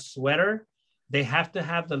buy a sweater, they have to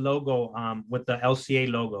have the logo with the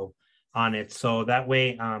LCA logo on it. So that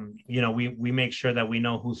way, you know, we make sure that we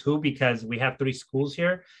know who's who, because we have 3 schools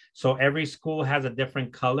here. So every school has a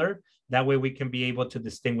different color. That way we can be able to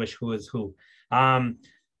distinguish who is who.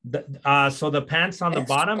 So the pants on the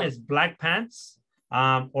bottom is black pants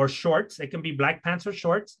or shorts. It can be black pants or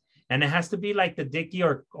shorts. And it has to be like the Dickie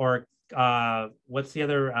or what's the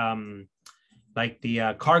other, like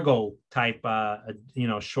the cargo type, you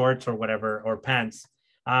know, shorts or whatever, or pants.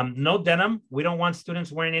 No denim. We don't want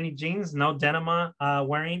students wearing any jeans. No denim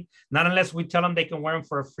wearing. Not unless we tell them they can wear them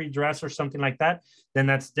for a free dress or something like that. Then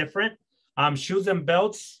that's different. Shoes and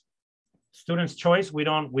belts, student's choice. We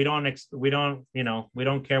don't, you know, we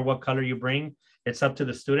don't care what color you bring. It's up to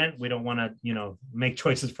the student. We don't want to, you know, make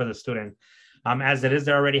choices for the student. As it is,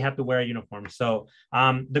 they already have to wear a uniform. So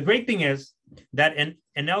the great thing is that in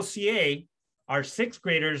LCA, our 6th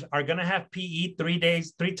graders are going to have PE 3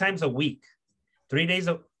 times a week. 3 days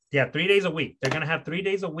a week. They're going to have 3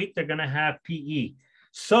 days a week. They're going to have PE.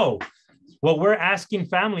 So what we're asking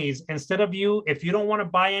families, instead of if you don't want to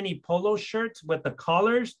buy any polo shirts with the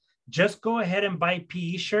collars, just go ahead and buy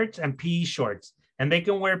PE shirts and PE shorts, and they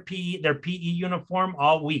can wear their PE uniform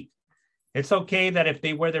all week. It's okay that if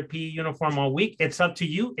they wear their PE uniform all week, it's up to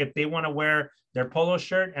you. If they want to wear their polo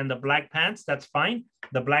shirt and the black pants, that's fine.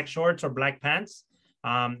 The black shorts or black pants,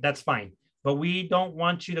 that's fine. But we don't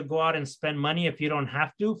want you to go out and spend money if you don't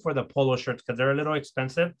have to for the polo shirts, because they're a little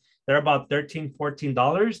expensive. They're about $13,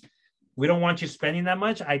 $14. We don't want you spending that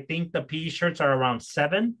much. I think the PE shirts are around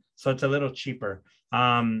 $7, so it's a little cheaper.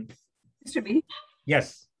 Mr. B?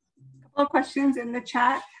 Yes. A couple of questions in the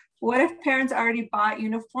chat. What if parents already bought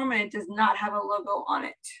uniform and it does not have a logo on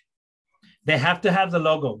it? They have to have the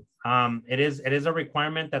logo. It is a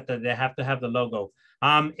requirement that they have to have the logo.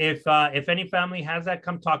 If any family has that,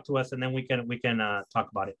 come talk to us, and then we can talk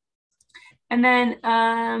about it. And then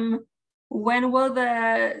when will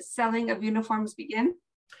the selling of uniforms begin?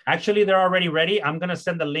 Actually, they're already ready. I'm going to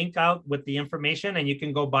send the link out with the information, and you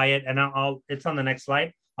can go buy it. And it's on the next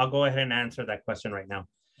slide. I'll go ahead and answer that question right now.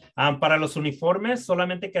 Para los uniformes,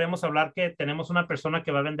 solamente queremos hablar que tenemos una persona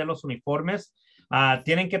que va a vender los uniformes.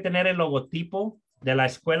 Tienen que tener el logotipo de la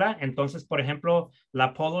escuela. Entonces, por ejemplo,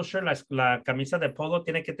 la polo shirt, la camisa de polo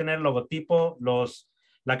tiene que tener el logotipo,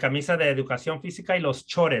 la camisa de educación física y los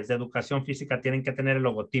chores de educación física tienen que tener el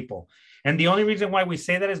logotipo. And the only reason why we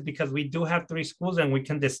say that is because we do have 3 schools and we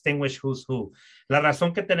can distinguish who's who. La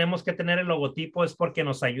razón que tenemos que tener el logotipo es porque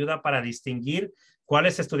nos ayuda para distinguir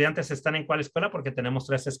cuáles estudiantes están en cuál escuela, porque tenemos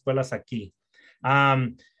 3 escuelas aquí.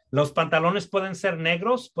 Los pantalones pueden ser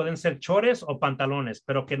negros, pueden ser chores o pantalones,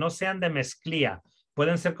 pero que no sean de mezclilla.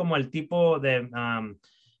 Pueden ser como el tipo de...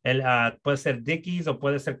 puede ser Dickies o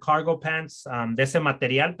puede ser cargo pants de ese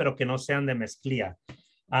material, pero que no sean de mezclilla.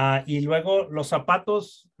 Y luego los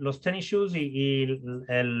zapatos, los tennis shoes y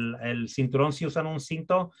el cinturón, si usan un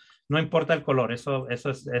cinto, no importa el color.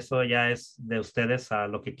 Eso ya es de ustedes a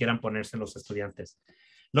lo que quieran ponerse los estudiantes.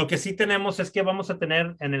 Lo que sí tenemos es que vamos a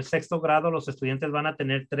tener en el 6º grado, los estudiantes van a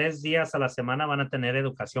tener 3 días a la semana, van a tener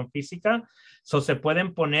educación física. Se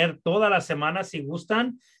pueden poner toda la semana si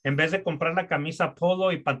gustan, en vez de comprar la camisa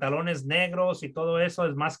polo y pantalones negros y todo eso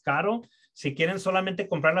es más caro. Si quieren solamente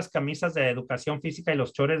comprar las camisas de educación física y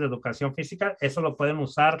los chores de educación física, eso lo pueden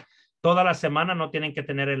usar toda la semana, no tienen que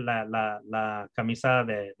tener la camisa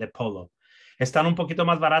de polo. Están un poquito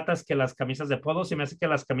más baratas que las camisas de polo. Se me hace que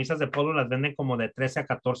las camisas de polo las venden como de $13 a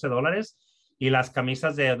 $14 y las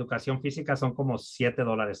camisas de educación física son como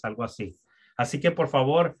 $7, algo así. Así que por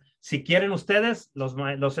favor, si quieren ustedes,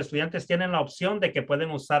 los estudiantes tienen la opción de que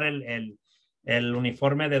pueden usar el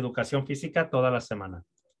uniforme de educación física toda la semana.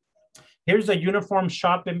 Here's the uniform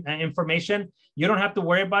shop information. You don't have to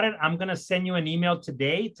worry about it. I'm going to send you an email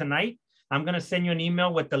tonight. I'm going to send you an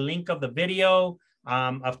email with the link of the video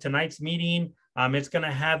of tonight's meeting. It's going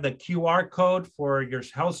to have the QR code for your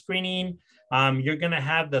health screening. You're going to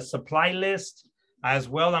have the supply list as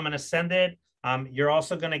well. I'm going to send it. you're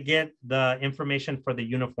also going to get the information for the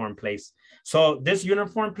uniform place. So this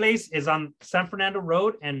uniform place is on San Fernando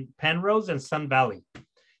Road and Penrose and Sun Valley.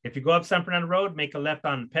 If you go up San Fernando Road, make a left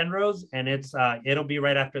on Penrose, and it'll be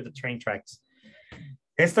right after the train tracks.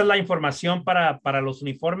 Esta es la información para los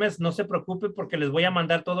uniformes. No se preocupe porque les voy a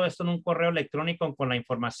mandar todo esto en un correo electrónico con la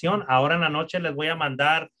información. Ahora en la noche les voy a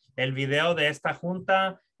mandar el video de esta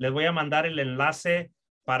junta. Les voy a mandar el enlace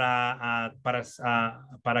para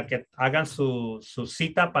que hagan su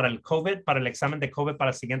cita para el COVID, para el examen de COVID para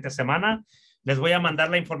la siguiente semana. Les voy a mandar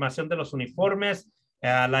la información de los uniformes,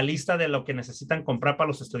 la lista de lo que necesitan comprar para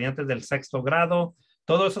los estudiantes del sexto grado.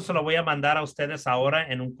 Todo eso se lo voy a mandar a ustedes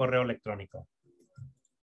ahora en un correo electrónico.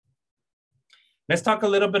 Let's talk a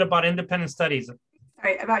little bit about independent studies.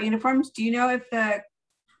 Sorry, about uniforms. Do you know if the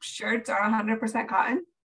shirts are 100% cotton?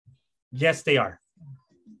 Yes, they are.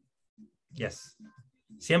 Yes.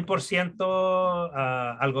 100%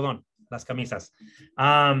 algodón, las camisas.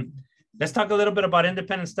 Let's talk a little bit about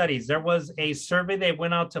independent studies. There was a survey that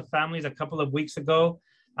went out to families a couple of weeks ago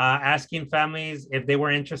asking families if they were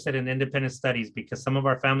interested in independent studies, because some of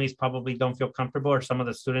our families probably don't feel comfortable, or some of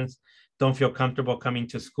the students don't feel comfortable coming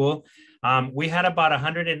to school. We had about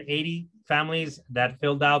 180 families that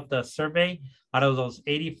filled out the survey. Out of those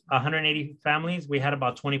 180 families, we had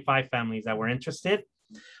about 25 families that were interested.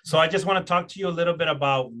 So I just want to talk to you a little bit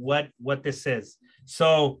about what this is.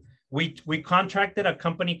 So we contracted a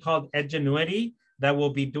company called Edgenuity that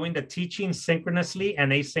will be doing the teaching synchronously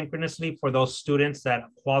and asynchronously for those students that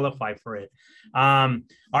qualify for it.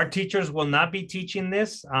 Our teachers will not be teaching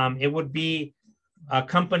this. It would be a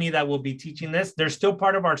company that will be teaching this. They're still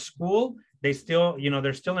part of our school. They still,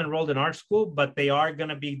 they're still enrolled in our school, but they are going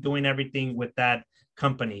to be doing everything with that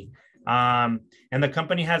company. And the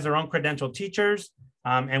company has their own credentialed teachers.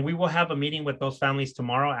 And we will have a meeting with those families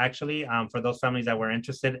tomorrow. Actually, for those families that were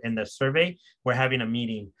interested in the survey, we're having a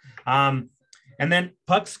meeting. And then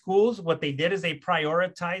PUC schools, what they did is they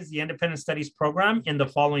prioritized the independent studies program in the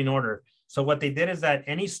following order. So what they did is that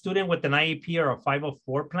any student with an IEP or a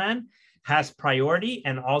 504 plan has priority,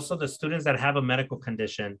 and also the students that have a medical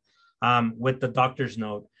condition with the doctor's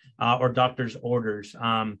note or doctor's orders.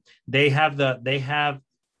 They have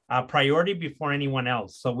priority before anyone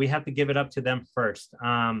else. So we have to give it up to them first.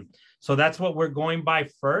 So that's what we're going by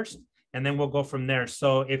first, and then we'll go from there.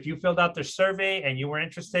 So if you filled out the survey and you were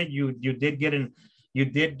interested, you did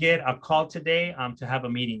get a call today to have a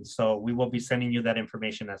meeting. So we will be sending you that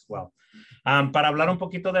information as well. Para hablar un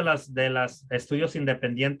poquito de las estudios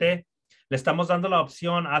independientes, le estamos dando la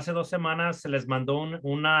opción. Hace 2 semanas se les mandó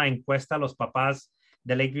una encuesta a los papás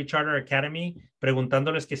de Lakeview Charter Academy,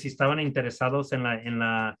 preguntándoles que si estaban interesados en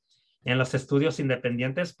los estudios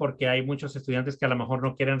independientes, porque hay muchos estudiantes que a lo mejor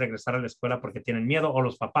no quieren regresar a la escuela porque tienen miedo, o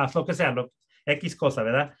los papás, lo que sea, X cosa,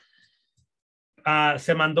 ¿verdad?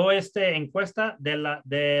 Se mandó esta encuesta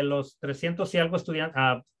de los 300 y algo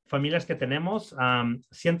familias que tenemos.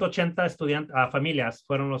 180 familias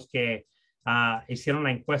fueron los que hicieron la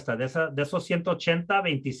encuesta. De esos 180,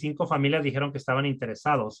 25 familias dijeron que estaban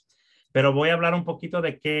interesados. Pero voy a hablar un poquito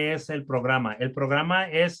de qué es el programa. El programa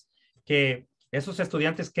es que esos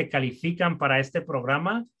estudiantes que califican para este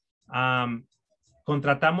programa,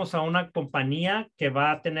 contratamos a una compañía que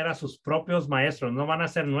va a tener a sus propios maestros. No van a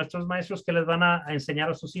ser nuestros maestros que les van a enseñar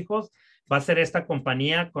a sus hijos. Va a ser esta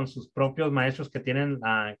compañía con sus propios maestros que tienen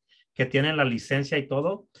la licencia y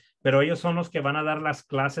todo. Pero ellos son los que van a dar las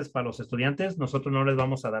clases para los estudiantes. Nosotros no les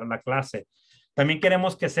vamos a dar la clase. También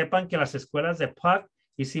queremos que sepan que las escuelas de PUC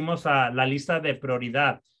hicimos la lista de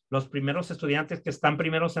prioridad. Los primeros estudiantes que están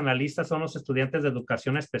primeros en la lista son los estudiantes de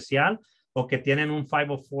educación especial o que tienen un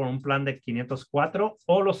 504, un plan de 504,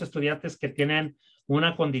 o los estudiantes que tienen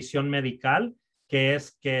una condición medical que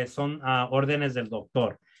son órdenes del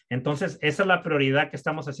doctor. Entonces, esa es la prioridad que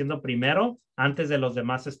estamos haciendo primero antes de los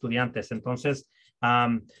demás estudiantes. Entonces,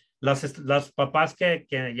 los papás que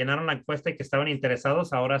llenaron la encuesta y que estaban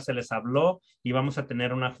interesados, ahora se les habló y vamos a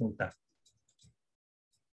tener una junta.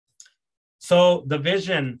 So the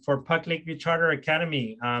vision for PUC Lakeview Charter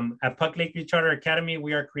Academy, at PUC Lakeview Charter Academy,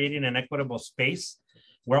 we are creating an equitable space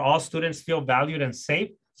where all students feel valued and safe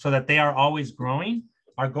so that they are always growing.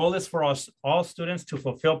 Our goal is for all students to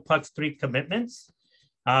fulfill PUC's 3 commitments.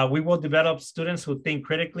 We will develop students who think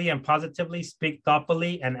critically and positively, speak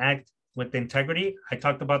thoughtfully, and act with integrity. I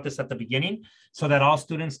talked about this at the beginning, so that all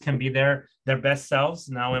students can be their best selves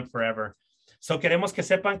now and forever. So queremos que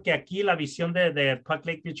sepan que aquí la visión de PUC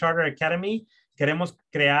Lakeview Charter Academy, queremos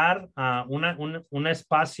crear un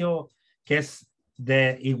espacio que es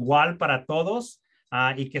de igual para todos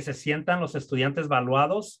y que se sientan los estudiantes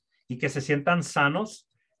valuados y que se sientan sanos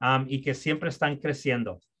y que siempre están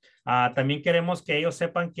creciendo. También queremos que ellos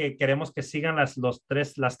sepan que queremos que sigan las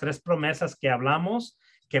tres promesas que hablamos,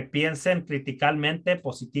 que piensen criticalmente,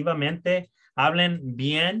 positivamente, hablen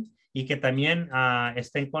bien y que también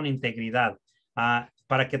estén con integridad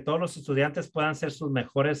para que todos los estudiantes puedan ser sus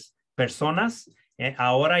mejores personas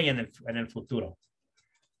ahora y en el futuro.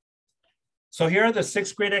 So here are the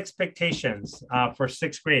sixth grade expectations for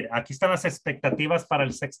sixth grade. Aquí están las expectativas para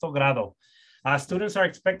el sexto grado. Students are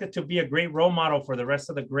expected to be a great role model for the rest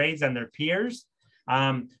of the grades and their peers.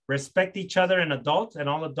 Respect each other and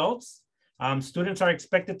all adults. Students are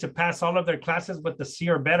expected to pass all of their classes with the C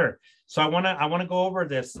or better. So I wanna go over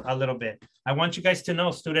this a little bit. I want you guys to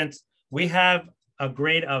know, students, we have a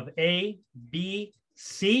grade of A, B,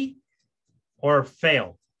 C, or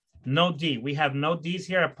fail. No D. We have no Ds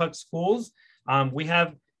here at PUC schools.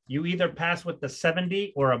 You either pass with the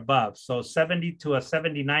 70 or above. So 70 to a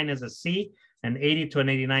 79 is a C, an 80 to an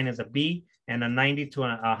 89 is a B, and a 90 to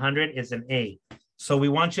a 100 is an A. So we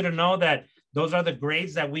want you to know that those are the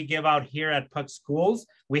grades that we give out here at PUC schools.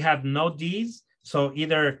 We have no Ds. So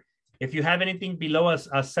either if you have anything below a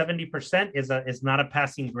 70% is not a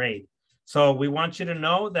passing grade. So we want you to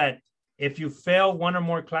know that if you fail one or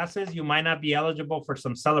more classes, you might not be eligible for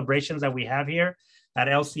some celebrations that we have here at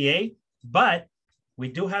LCA, but we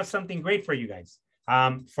do have something great for you guys.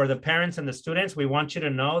 For the parents and the students, we want you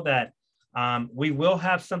to know that we will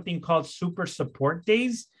have something called Super Support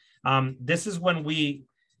Days. This is when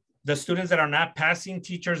the students that are not passing,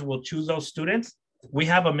 teachers will choose those students. We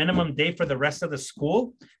have a minimum day for the rest of the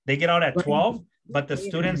school. They get out at 12, but the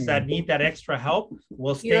students that need that extra help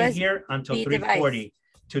will stay here until 3:40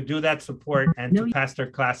 to do that support and to pass their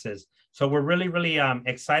classes. So we're really, really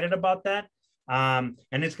excited about that.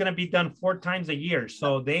 And it's gonna be done 4 times a year.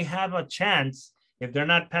 So they have a chance, if they're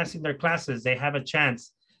not passing their classes, they have a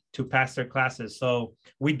chance to pass their classes. So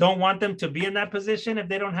we don't want them to be in that position if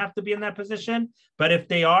they don't have to be in that position, but if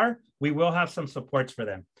they are, we will have some supports for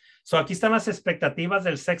them. So aquí están las expectativas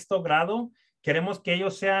del sexto grado. Queremos que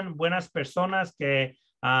ellos sean buenas personas, que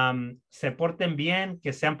se porten bien,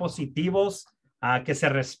 que sean positivos, que se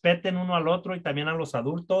respeten uno al otro y también a los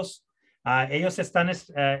adultos. Ellos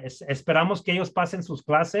esperamos que ellos pasen sus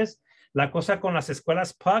clases. La cosa con las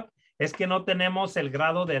escuelas PUC es que no tenemos el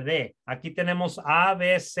grado de D. Aquí tenemos A,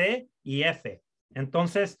 B, C y F.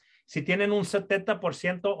 Entonces, si tienen un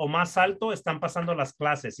 70% o más alto, están pasando las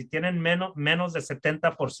clases. Si tienen menos de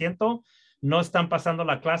 70%, no están pasando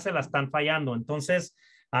la clase, la están fallando. Entonces,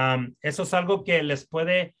 eso es algo que les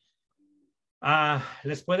puede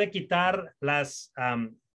quitar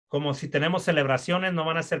como si tenemos celebraciones, no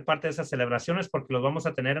van a ser parte de esas celebraciones porque los vamos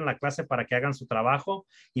a tener en la clase para que hagan su trabajo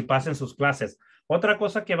y pasen sus clases. Otra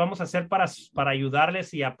cosa que vamos a hacer para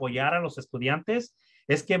ayudarles y apoyar a los estudiantes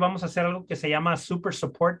es que vamos a hacer algo que se llama Super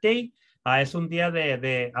Support Day. Es un día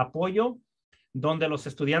de apoyo donde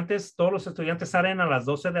todos los estudiantes salen a las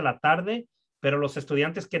 12 de la tarde, pero los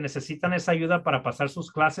estudiantes que necesitan esa ayuda para pasar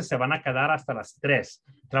sus clases se van a quedar hasta las 3,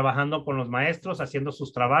 trabajando con los maestros, haciendo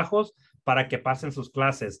sus trabajos para que pasen sus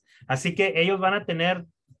clases. Así que ellos van a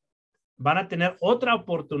tener otra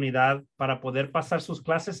oportunidad para poder pasar sus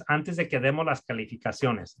clases antes de que demos las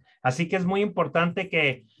calificaciones. Así que es muy importante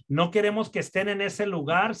que no queremos que estén en ese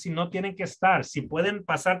lugar si no tienen que estar. Si pueden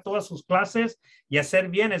pasar todas sus clases y hacer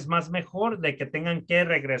bien, es más mejor de que tengan que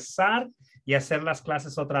regresar y hacer las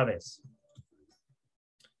clases otra vez.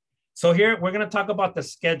 So here we're going to talk about the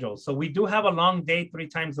schedule. So we do have a long day 3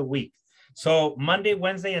 times a week. So Monday,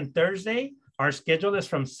 Wednesday, and Thursday, our schedule is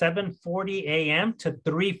from 7:40 a.m. to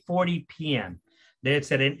 3:40 p.m. It's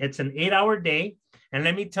an 8-hour day. And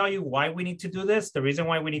let me tell you why we need to do this. The reason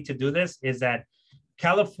why we need to do this is that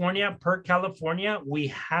per California, we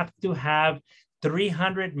have to have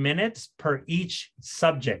 300 minutes per each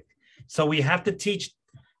subject. So we have to teach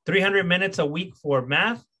 300 minutes a week for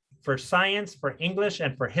math, for science, for English,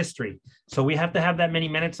 and for history. So we have to have that many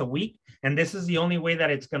minutes a week. And this is the only way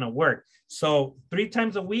that it's going to work. So 3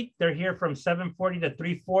 times a week, they're here from 7:40 to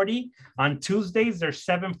 3:40. On Tuesdays, they're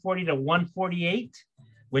 7:40 to 1:48,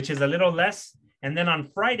 which is a little less. And then on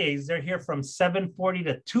Fridays, they're here from 7:40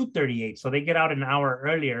 to 2:38. So they get out an hour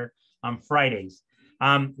earlier on Fridays.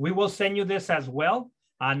 We will send you this as well.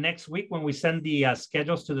 Next week, when we send the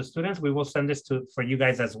schedules to the students, we will send this for you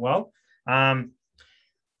guys as well.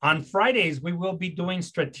 On Fridays, we will be doing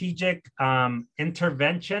strategic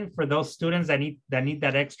intervention for those students that need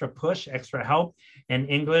that extra push, extra help in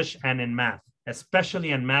English and in math. Especially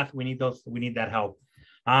in math, we need that help.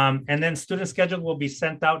 And then student schedule will be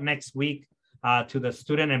sent out next week to the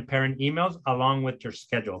student and parent emails along with your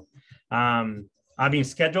schedule.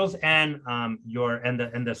 Schedules and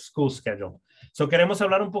the school schedule. So queremos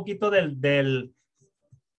hablar un poquito del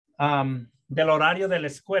del horario de la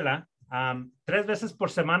escuela, 3 veces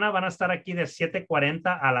por semana van a estar aquí de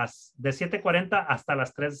 7:40 hasta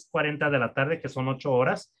las 3:40 de la tarde, que son 8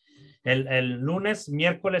 horas. El lunes,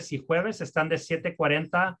 miércoles y jueves están de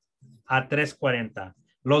 7:40 a 3:40.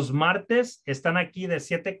 Los martes están aquí de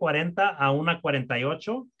 7:40 a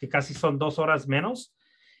 1:48, que casi son 2 horas menos.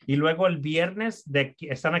 Y luego el viernes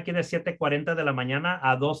están aquí de 7:40 de la mañana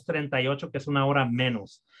a 2:38, que es 1 hora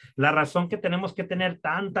menos. La razón que tenemos que tener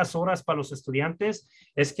tantas horas para los estudiantes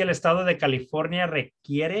es que el estado de California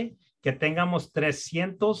requiere que tengamos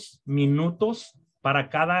 300 minutos para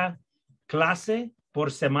cada clase por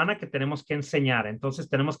semana que tenemos que enseñar. Entonces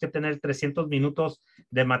tenemos que tener 300 minutos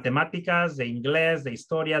de matemáticas, de inglés, de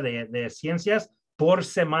historia, de ciencias por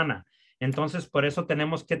semana. Entonces, por eso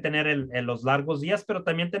tenemos que tener los largos días, pero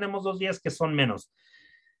también tenemos 2 días que son menos.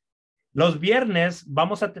 Los viernes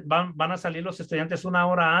van a salir los estudiantes 1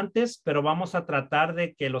 hora antes, pero vamos a tratar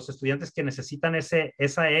de que los estudiantes que necesitan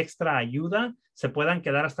esa extra ayuda se puedan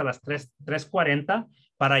quedar hasta las 3:40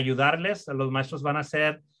 para ayudarles. Los maestros van a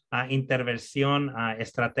hacer intervención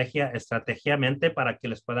estratégicamente para que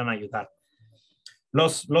les puedan ayudar.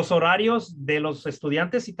 Los horarios de los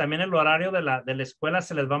estudiantes y también el horario de la escuela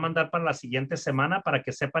se les va a mandar para la siguiente semana para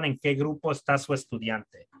que sepan en qué grupo está su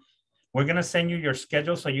estudiante. We're going to send you your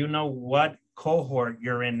schedule so you know what cohort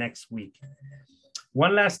you're in next week.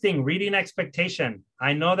 One last thing, reading expectation.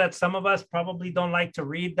 I know that some of us probably don't like to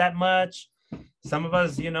read that much. Some of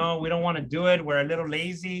us, we don't want to do it. We're a little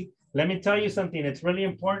lazy. Let me tell you something. It's really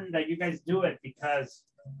important that you guys do it because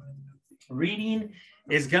reading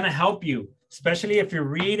is going to help you, especially if you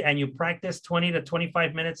read and you practice 20 to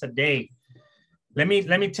 25 minutes a day. Let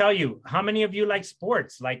me tell you, how many of you like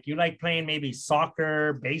sports? Like you like playing maybe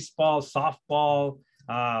soccer, baseball, softball,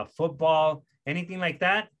 football, anything like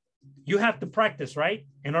that? You have to practice, right?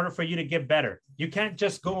 In order for you to get better. You can't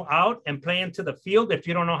just go out and play into the field if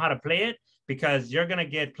you don't know how to play it because you're going to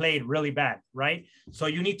get played really bad, right? So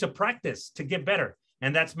you need to practice to get better.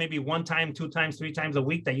 And that's maybe 1 time, 2 times, 3 times a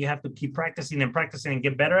week that you have to keep practicing and practicing and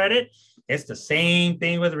get better at it. It's the same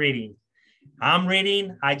thing with reading. I'm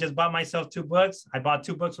reading. I just bought myself 2 books. I bought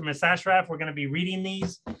 2 books from Ms. Ashraf. We're going to be reading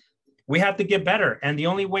these. We have to get better. And the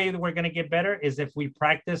only way that we're going to get better is if we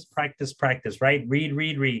practice, right?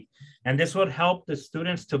 Read. And this would help the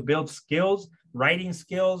students to build skills, writing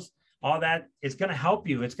skills, all that. It's going to help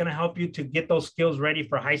you. It's going to help you to get those skills ready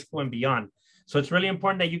for high school and beyond. So it's really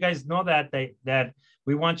important that you guys know that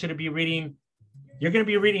we want you to be reading. You're going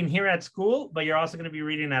to be reading here at school, but you're also going to be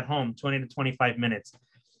reading at home 20 to 25 minutes.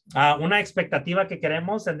 Una expectativa que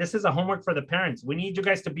queremos, and this is a homework for the parents. We need you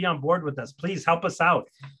guys to be on board with us. Please help us out.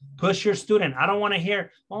 Push your student. I don't want to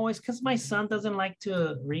hear, oh, it's because my son doesn't like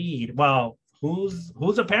to read. Well,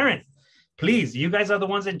 who's a parent? Please, you guys are the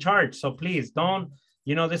ones in charge. So please don't,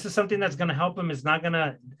 this is something that's going to help them. It's not going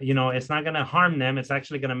to, it's not going to harm them. It's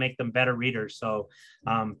actually going to make them better readers. So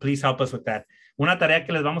please help us with that. Una tarea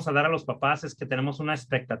que les vamos a dar a los papás es que tenemos una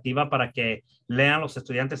expectativa para que lean los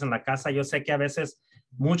estudiantes en la casa. Yo sé que a veces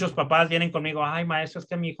muchos papás vienen conmigo, ay, maestro, es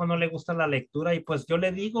que a mi hijo no le gusta la lectura y pues yo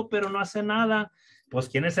le digo, pero no hace nada. Pues,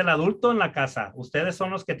 ¿quién es el adulto en la casa? Ustedes son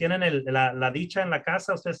los que tienen la dicha en la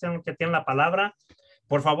casa, ustedes son los que tienen la palabra.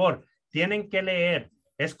 Por favor, tienen que leer.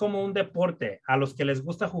 Es como un deporte. A los que les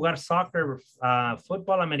gusta jugar soccer,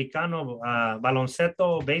 fútbol americano,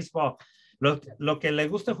 baloncesto, béisbol, lo que les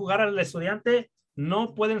gusta jugar al estudiante,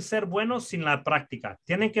 no pueden ser buenos sin la práctica.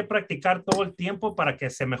 Tienen que practicar todo el tiempo para que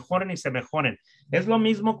se mejoren y se mejoren. Es lo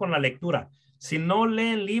mismo con la lectura. Si no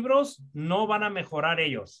leen libros, no van a mejorar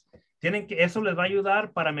ellos. Eso les va a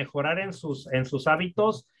ayudar para mejorar en sus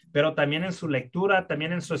hábitos, pero también en su lectura,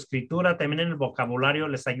 también en su escritura, también en el vocabulario.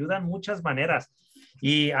 Les ayuda en muchas maneras.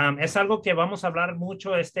 Y es algo que vamos a hablar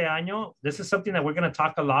mucho este año. This is something that we're going to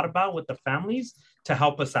talk a lot about with the families to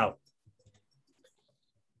help us out.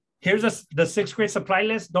 Here's the 6th grade supply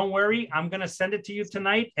list. Don't worry, I'm going to send it to you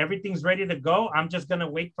tonight. Everything's ready to go. I'm just going to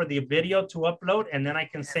wait for the video to upload and then I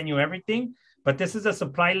can send you everything. But this is a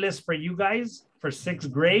supply list for you guys for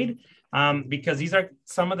 6th grade because these are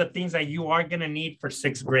some of the things that you are going to need for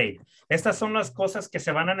 6th grade. Estas son las cosas que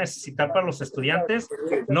se van a necesitar para los estudiantes.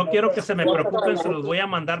 No quiero que se me preocupen, se los voy a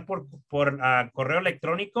mandar por correo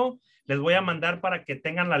electrónico. Les voy a mandar para que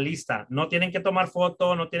tengan la lista. No tienen que tomar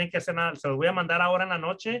foto, no tienen que hacer nada. Se los voy a mandar ahora en la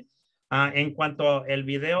noche. En cuanto el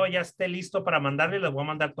video ya esté listo para mandarle, les voy a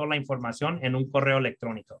mandar toda la información en un correo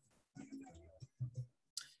electrónico.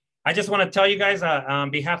 I just want to tell you guys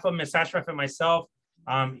on behalf of Ms. Ashraf and myself,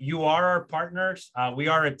 you are our partners. We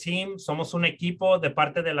are a team. Somos un equipo de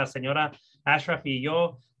parte de la señora Ashraf y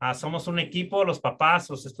yo. Somos un equipo, los papás,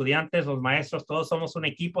 los estudiantes, los maestros, todos somos un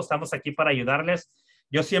equipo. Estamos aquí para ayudarles.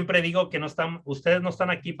 Yo siempre digo que ustedes no están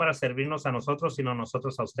aquí para servirnos a nosotros, sino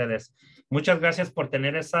nosotros a ustedes. Muchas gracias por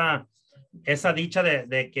tener esa dicha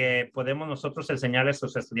de que podemos nosotros enseñarles a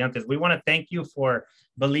sus estudiantes. We want to thank you for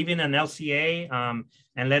believing in LCA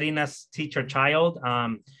and letting us teach our child.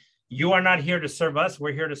 You are not here to serve us.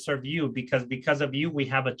 We're here to serve you because of you, we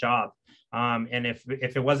have a job. And if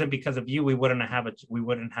it wasn't because of you, we wouldn't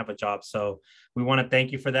have a job. So we want to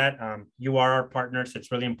thank you for that. You are our partners.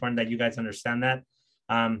 It's really important that you guys understand that.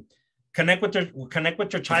 Connect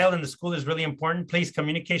with your child in the school is really important. Please,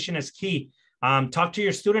 communication is key. Talk to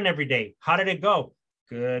your student every day. How did it go?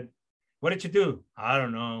 Good. What did you do? I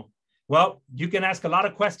don't know. Well, you can ask a lot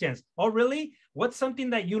of questions. Oh, really? What's something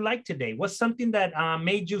that you liked today? What's something that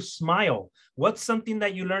made you smile? What's something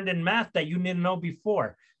that you learned in math that you didn't know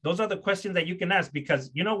before? Those are the questions that you can ask,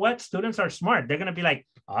 because you know what? Students are smart. They're going to be like,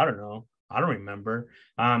 I don't know. I don't remember.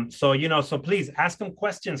 So please ask them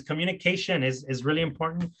questions. Communication is really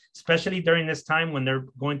important, especially during this time when they're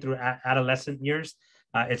going through adolescent years.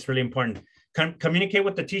 It's really important. Communicate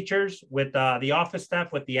with the teachers, with the office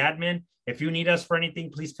staff, with the admin. If you need us for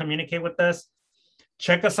anything, please communicate with us.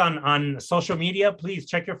 Check us on social media. Please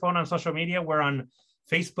check your phone on social media. We're on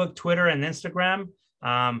Facebook, Twitter, and Instagram.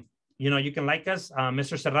 You can like us.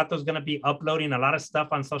 Mr. Cerrato is going to be uploading a lot of stuff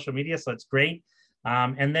on social media, so it's great.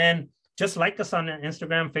 And then just like us on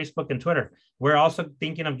Instagram, Facebook, and Twitter. We're also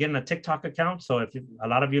thinking of getting a TikTok account. So if a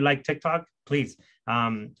lot of you like TikTok, please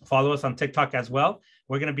follow us on TikTok as well.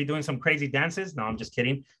 We're going to be doing some crazy dances. No, I'm just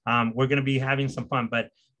kidding. We're going to be having some fun, but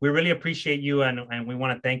we really appreciate you and we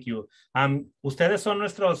want to thank you. Ustedes son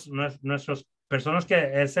nuestros personas que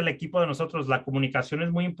es el equipo de nosotros. La comunicación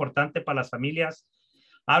es muy importante para las familias.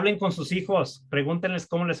 Hablen con sus hijos, pregúntenles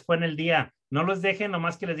cómo les fue en el día. No los dejen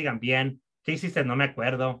nomás que les digan, bien, ¿qué hiciste? No me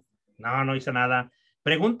acuerdo. No hice nada.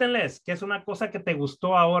 Pregúntenles qué es una cosa que te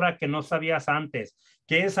gustó ahora que no sabías antes.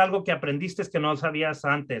 ¿Qué es algo que aprendiste que no sabías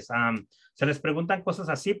antes? Se les preguntan cosas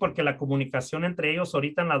así porque la comunicación entre ellos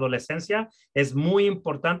ahorita en la adolescencia es muy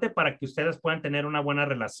importante para que ustedes puedan tener una buena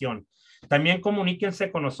relación. También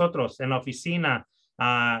comuníquense con nosotros en la oficina,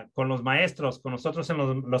 con los maestros, con nosotros en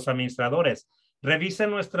los administradores. Revisen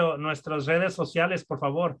nuestras redes sociales, por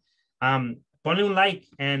favor. Ponle un like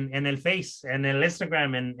en el Face, en el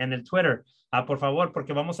Instagram, en el Twitter, por favor,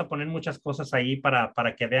 porque vamos a poner muchas cosas ahí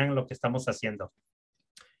para que vean lo que estamos haciendo.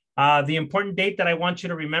 The important date that I want you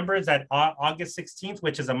to remember is that August 16th,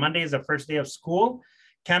 which is a Monday, is the first day of school.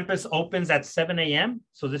 Campus opens at 7 a.m.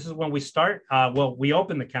 So this is when we start. We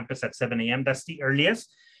open the campus at 7 a.m. That's the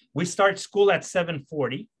earliest. We start school at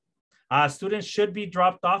 7:40. Students should be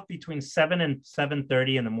dropped off between 7 and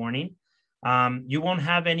 7:30 in the morning. You won't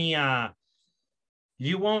have any...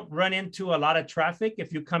 You won't run into a lot of traffic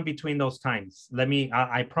if you come between those times.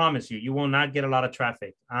 I promise you will not get a lot of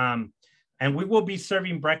traffic. And we will be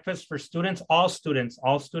serving breakfast for students. All students are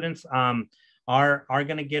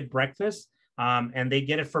going to get breakfast, and they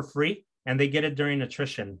get it for free, and they get it during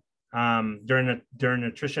nutrition, during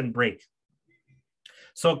nutrition break.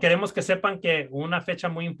 So queremos que sepan que una fecha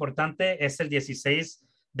muy importante es el 16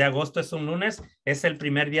 de agosto, es un lunes, es el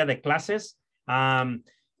primer día de clases.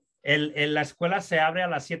 La escuela se abre a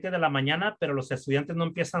las 7 de la mañana, pero los estudiantes no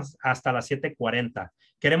empiezan hasta las 7:40.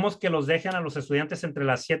 Queremos que los dejen a los estudiantes entre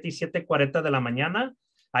las 7 y 7:40 de la mañana.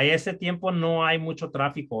 A ese tiempo no hay mucho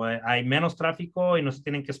tráfico, hay menos tráfico y no se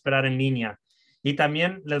tienen que esperar en línea. Y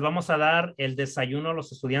también les vamos a dar el desayuno a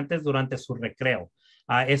los estudiantes durante su recreo.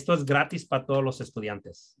 Esto es gratis para todos los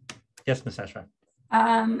estudiantes. Yes, Ms. Ashra.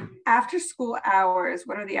 After school hours,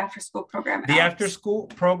 what are the after school program hours? The after school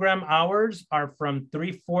program hours are from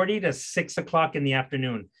 3:40 to 6 o'clock in the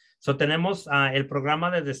afternoon. So tenemos el programa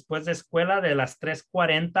de después de escuela de las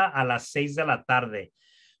 3:40 a las 6 de la tarde.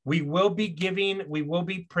 We will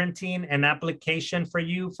be printing an application for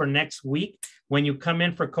you for next week. When you come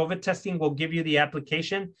in for COVID testing, we'll give you the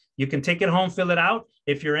application. You can take it home, fill it out.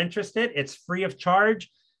 If you're interested, it's free of charge.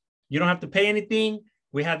 You don't have to pay anything.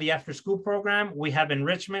 We have the after school program. We have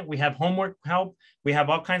enrichment. We have homework help. We have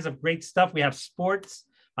all kinds of great stuff. We have sports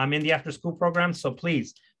in the after school program. So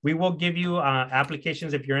please, we will give you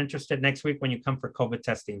applications if you're interested next week when you come for COVID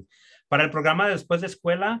testing. Para el programa de después de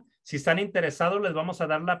escuela, si están interesados, les vamos a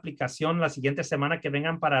dar la aplicación la siguiente semana que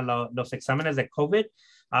vengan para los exámenes de COVID.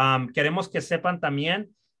 Queremos que sepan también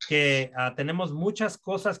que tenemos muchas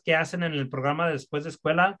cosas que hacen en el programa de después de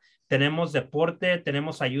escuela. Tenemos deporte,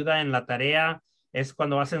 tenemos ayuda en la tarea. Es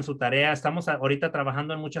cuando hacen su tarea. Estamos ahorita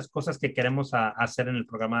trabajando en muchas cosas que queremos hacer en el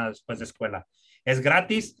programa después de escuela. Es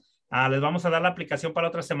gratis. Les vamos a dar la aplicación para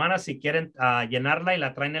otra semana. Si quieren llenarla y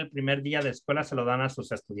la traen el primer día de escuela, se lo dan a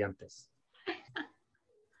sus estudiantes.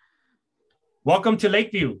 Welcome to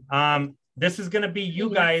Lakeview. this is going to be you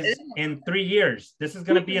guys in 3 years. This is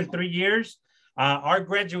going to be in 3 years. Our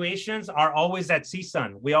graduations are always at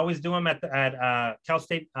CSUN. We always do them at Cal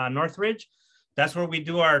State Northridge. That's where we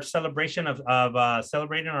do our celebration of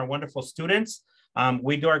celebrating our wonderful students.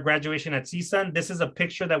 We do our graduation at CSUN. This is a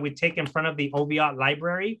picture that we take in front of the OVIAT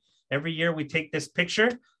library. Every year we take this picture.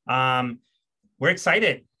 We're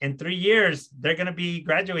excited. In 3 years, they're going to be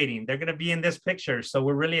graduating. They're going to be in this picture. So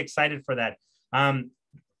we're really excited for that.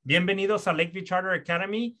 Bienvenidos a Lakeview Charter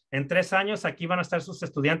Academy. En 3 años, aquí van a estar sus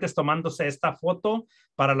estudiantes tomándose esta foto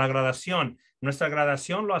para la graduación. Nuestra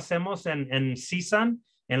graduación lo hacemos en CSUN,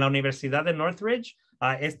 en la Universidad de Northridge.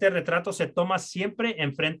 Este retrato se toma siempre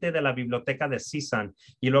enfrente de la biblioteca de CSUN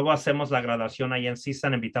y luego hacemos la graduación ahí en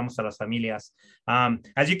CSUN. Invitamos a las familias.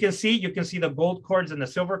 As you can see the gold cords and the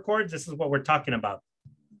silver cords. This is what we're talking about.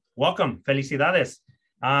 Welcome. Felicidades.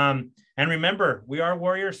 And remember, we are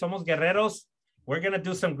warriors. Somos guerreros. We're going to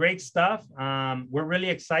do some great stuff. We're really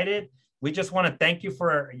excited. We just want to thank you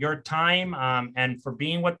for your time and for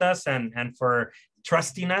being with us and for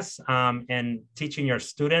trusting us and teaching your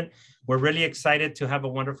student. We're really excited to have a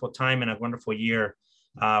wonderful time and a wonderful year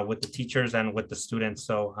with the teachers and with the students.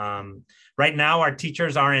 So right now, our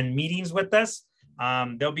teachers are in meetings with us.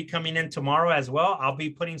 They'll be coming in tomorrow as well. I'll be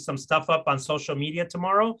putting some stuff up on social media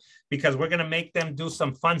tomorrow because we're going to make them do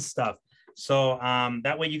some fun stuff. So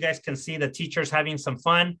that way you guys can see the teachers having some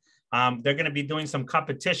fun. They're going to be doing some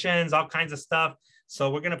competitions, all kinds of stuff. So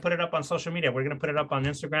we're going to put it up on social media. We're going to put it up on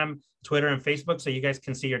Instagram, Twitter, and Facebook so you guys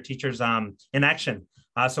can see your teachers in action.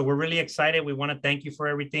 So we're really excited. We want to thank you for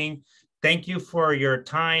everything. Thank you for your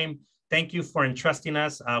time. Thank you for entrusting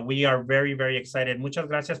us. We are very, very excited. Muchas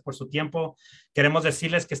gracias por su tiempo. Queremos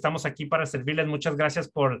decirles que estamos aquí para servirles. Muchas gracias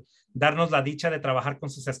por darnos la dicha de trabajar con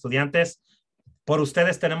sus estudiantes. Por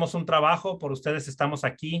ustedes tenemos un trabajo, por ustedes estamos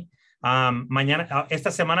aquí. Mañana, esta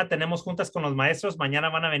semana tenemos juntas con los maestros. Mañana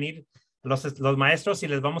van a venir los maestros y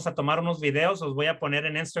les vamos a tomar unos videos. Los voy a poner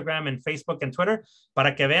en Instagram, en Facebook, en Twitter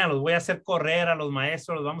para que vean. Los voy a hacer correr a los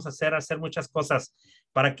maestros. Los vamos a hacer muchas cosas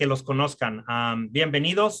para que los conozcan.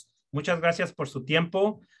 Bienvenidos. Muchas gracias por su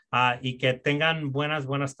tiempo y que tengan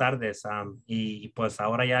buenas tardes. Y pues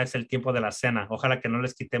ahora ya es el tiempo de la cena. Ojalá que no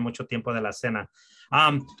les quite mucho tiempo de la cena.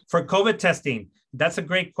 For COVID testing, that's a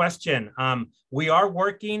great question. We are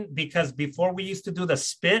working because before we used to do the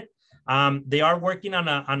spit, they are working on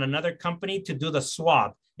another company to do the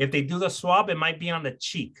swab. If they do the swab, it might be on the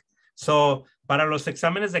cheek. So para los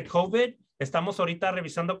exámenes de COVID, estamos ahorita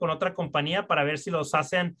revisando con otra compañía para ver si los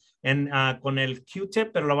hacen con el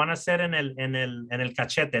Q-tip, pero lo van a hacer en el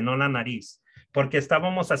cachete, no en la nariz. Porque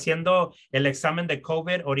estábamos haciendo el examen de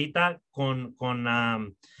COVID ahorita con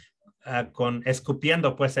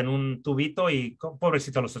escupiendo pues en un tubito y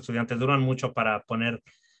pobrecitos los estudiantes, duran mucho para poner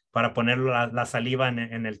la saliva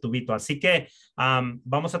en el tubito. Así que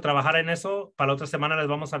vamos a trabajar en eso. Para la otra semana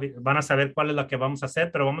van a saber cuál es la que vamos a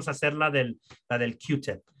hacer, pero vamos a hacer la del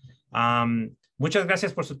Q-tip. Muchas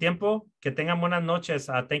gracias por su tiempo. Que tengan buenas noches.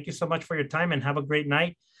 Thank you so much for your time and have a great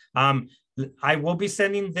night. I will be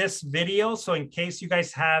sending this video, so in case you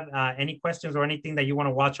guys have any questions or anything that you want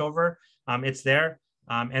to watch over, it's there.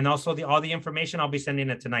 And also all the information, I'll be sending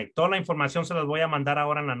it tonight. Toda la información se las voy a mandar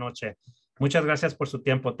ahora en la noche. Muchas gracias por su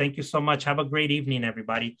tiempo. Thank you so much. Have a great evening,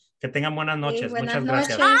 everybody. Que tengan buenas noches. Muchas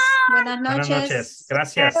gracias. Buenas noches. Buenas noches.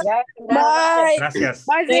 Gracias. Bye. Gracias.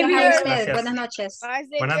 Bye, Gracias. Buenas noches. Bye,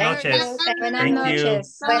 Buenas noches. Buenas Thank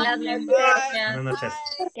noches. you. Buenas noches. Buenas noches.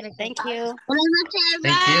 Thank you.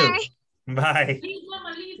 Thank you. Bye.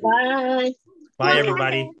 Bye. Bye,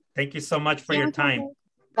 everybody. Thank you so much for your time.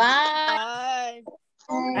 Bye.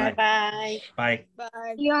 Bye. Bye. Bye. Bye.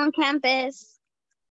 See you on campus.